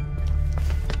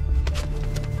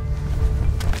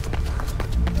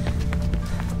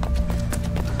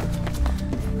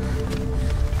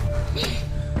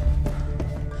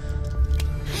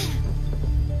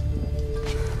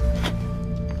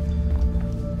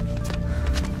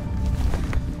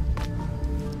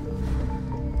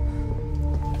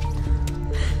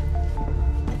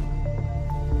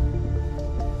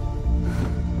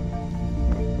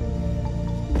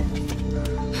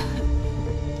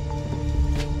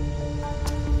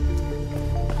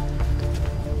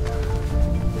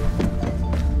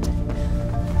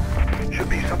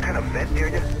 Vent near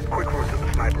you? Quick route to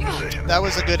the sniper position. That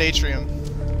was a good atrium.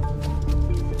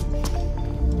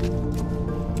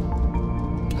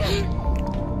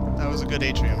 That was a good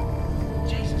atrium.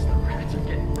 Jesus, the rats are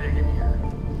getting big in here.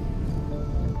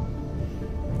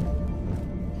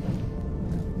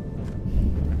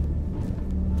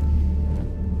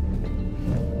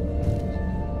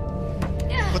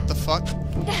 What the fuck?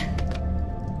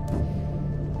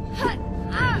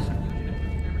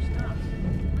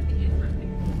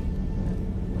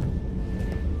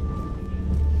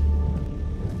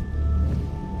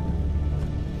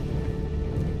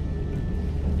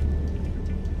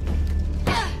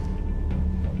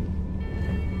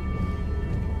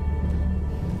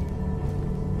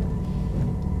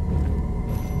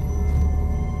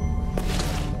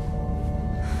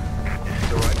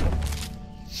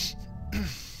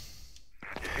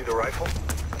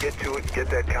 Get to it and get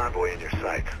that convoy in your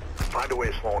sights. Find a way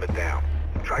of slowing it down.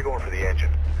 Try going for the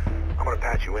engine. I'm gonna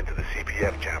patch you into the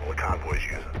CPF channel the convoy's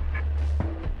using.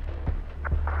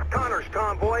 Connor's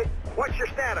convoy, what's your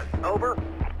status? Over?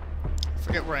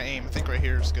 Forget where I aim. I think right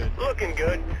here is good. Looking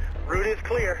good. Route is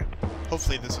clear.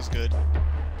 Hopefully this is good.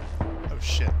 Oh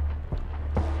shit.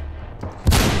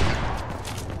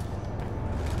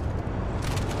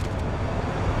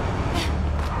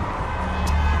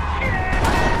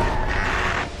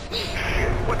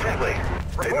 What's that way?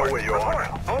 They know where you are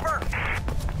now. Over.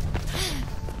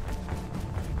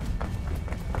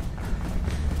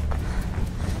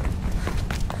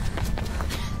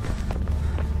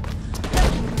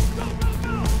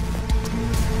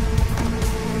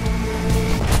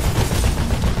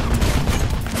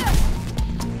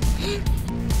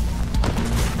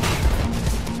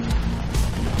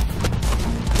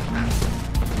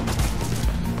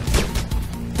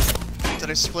 Did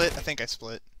I split? I think I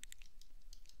split.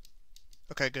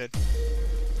 Okay, good.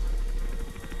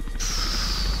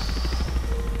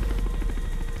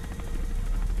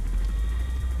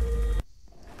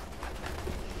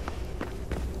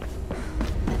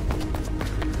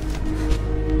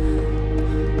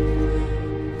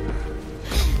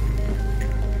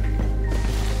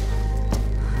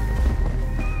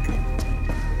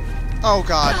 Oh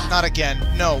god, not again.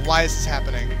 No, why is this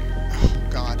happening? Oh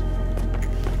god.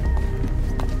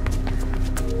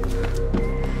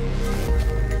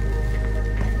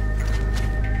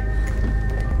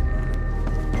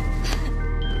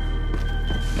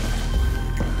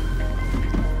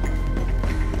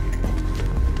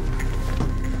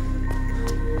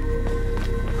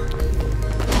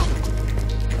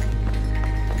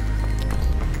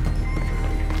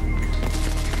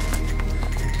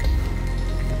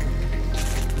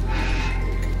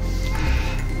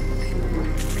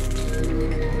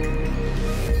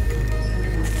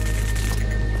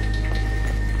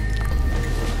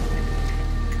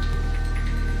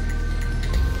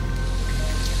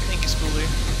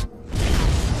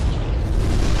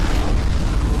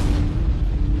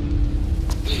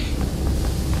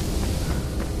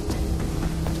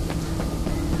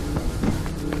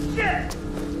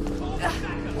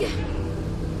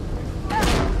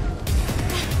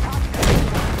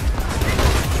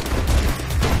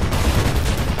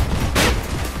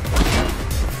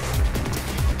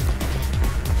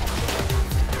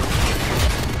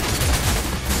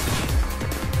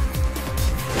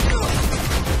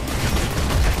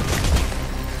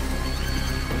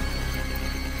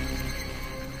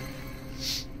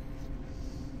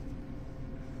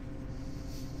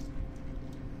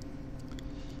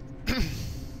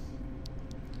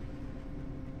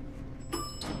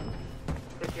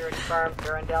 security firm,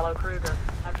 Pirandello Kruger,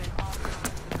 have been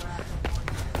authorized to draft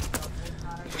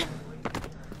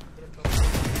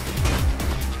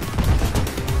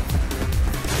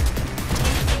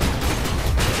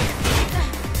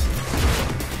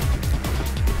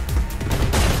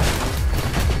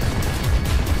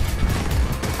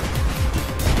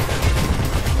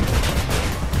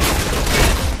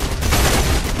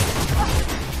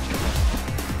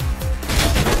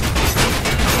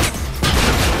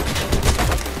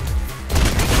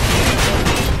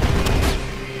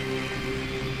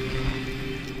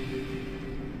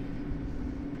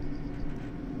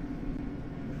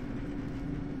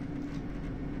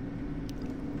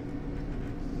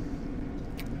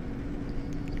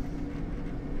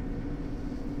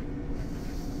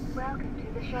Welcome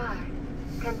to the Shard.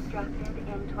 Constructed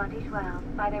in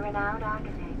 2012 by the renowned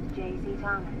architect J.C.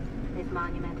 Thomas, this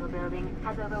monumental building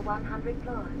has over 100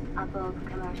 floors of both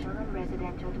commercial and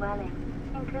residential dwellings,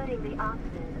 including the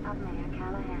offices of Mayor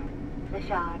Callahan. The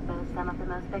Shard boasts some of the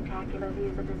most spectacular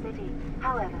views of the city.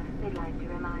 However, we'd like to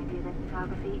remind you that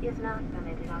photography is not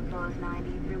permitted on floors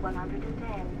 90 through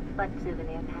 110, but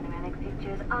souvenir panoramic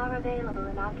pictures are available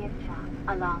in our gift shop,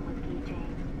 along with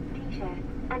keychains, t-shirts,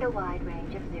 and a wide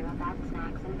range of zero-fat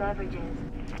snacks and beverages.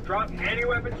 Drop any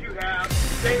weapons you have,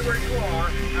 stay where you are,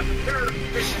 and prepare to be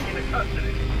taken into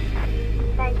custody.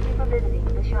 Thank you for visiting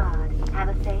the Shard. Have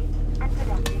a safe and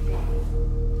productive day.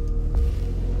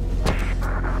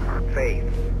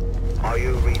 Faith, are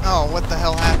you reading? Oh, what the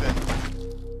hell happened?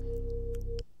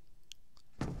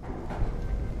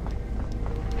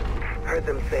 Heard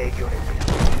them say you're...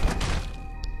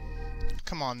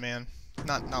 Come on, man.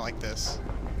 Not like this.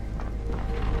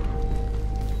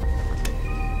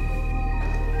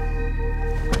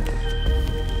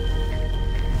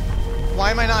 Why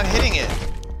am I not hitting it?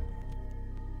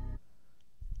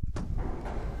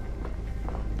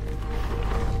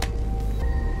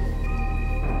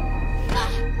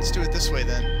 Let's do it this way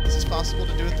then. Is this possible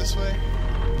to do it this way?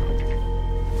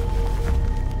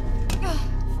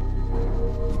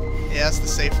 Yeah, that's the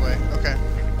safe way. Okay.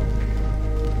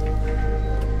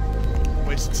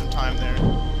 Wasted some time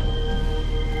there.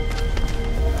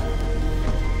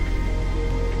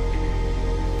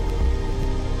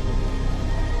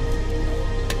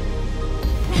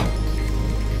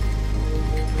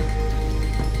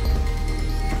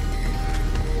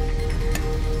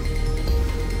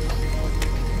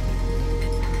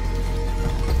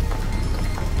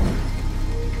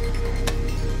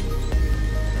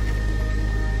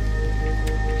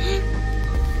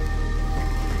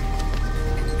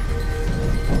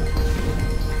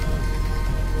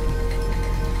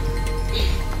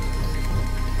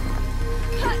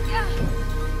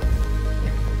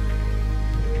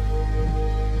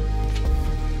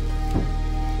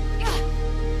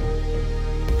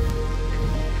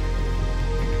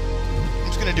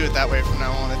 Do it that way from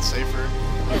now on, it's safer.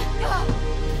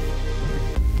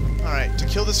 Alright, to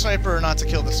kill the sniper or not to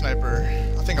kill the sniper?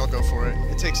 I think I'll go for it.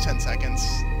 It takes 10 seconds,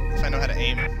 if I know how to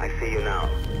aim. I see you now.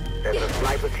 There's a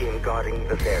sniper team guarding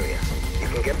this area. You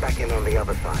can get back in on the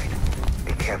other side.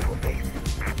 Be careful, Faith.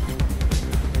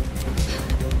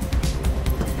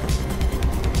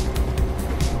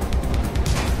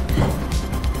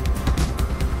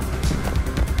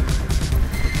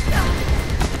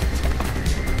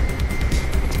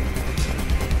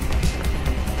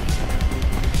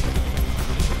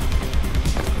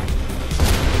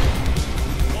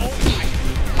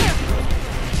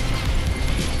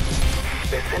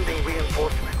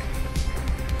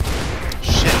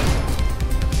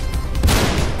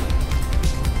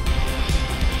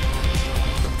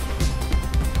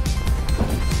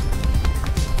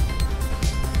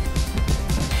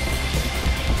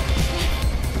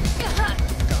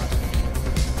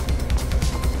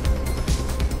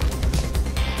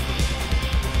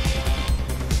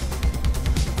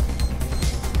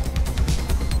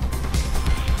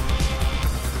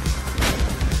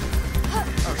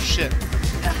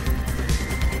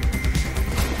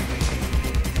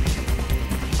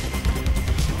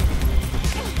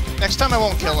 Next time I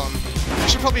won't kill him. I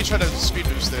should probably try to speed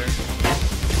boost there.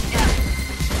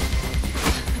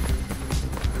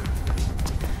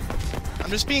 I'm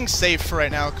just being safe for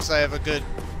right now because I have a good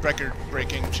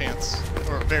record-breaking chance.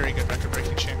 Or a very good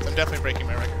record-breaking chance. I'm definitely breaking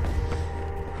my record.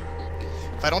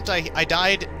 If I don't die, I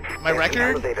died, my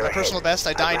record, my personal best,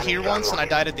 I died here once and I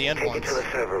died at the end once. Take it to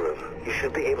the server room. You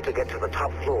should be able to get to the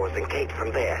top floors and gate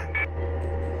from there.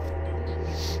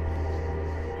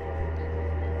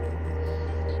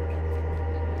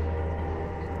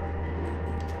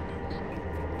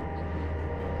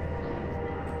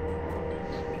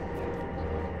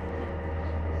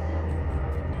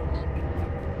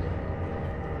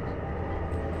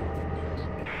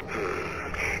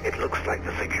 It looks like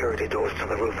the security doors to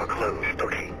the roof are closed,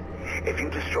 okay? If you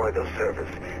destroy those servers,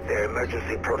 their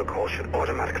emergency protocol should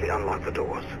automatically unlock the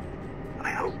doors.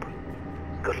 I hope.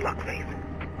 Good luck, Faith.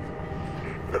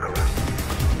 Look around.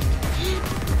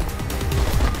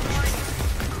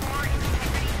 Core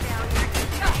integrity failure in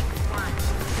bank 1.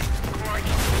 Core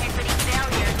integrity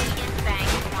failure in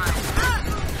bank 1.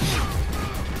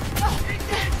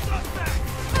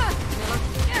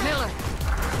 Miller!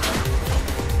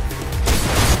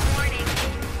 Warning.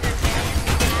 Surveillance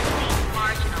capacity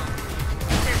marginal.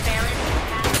 Surveillance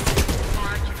capacity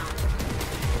marginal.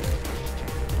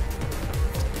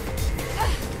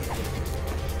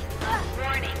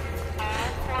 Warning. All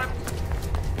core...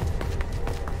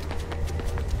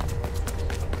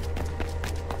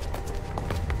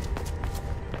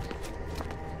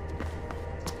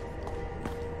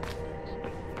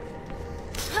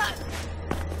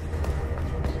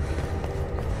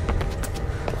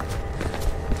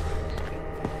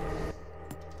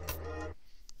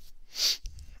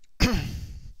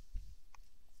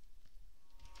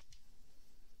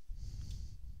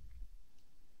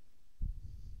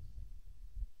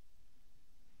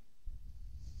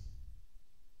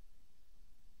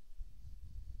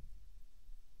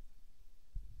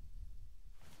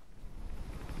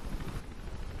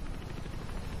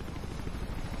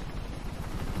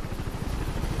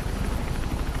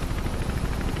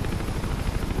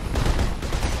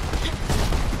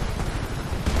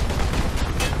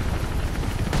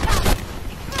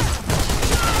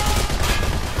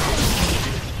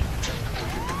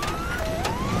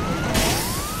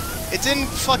 It didn't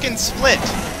fucking split.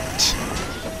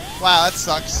 Wow, that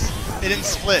sucks. It didn't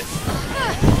split.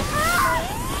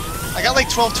 I got like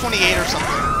 1228 or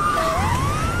something.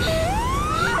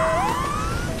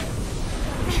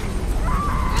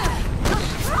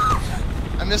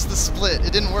 I missed the split.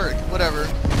 It didn't work. Whatever.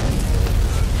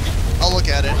 I'll look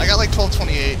at it. I got like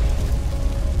 1228.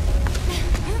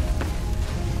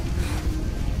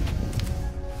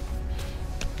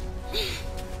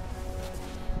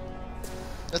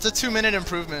 That's a 2-minute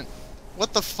improvement.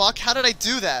 What the fuck? How did I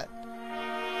do that?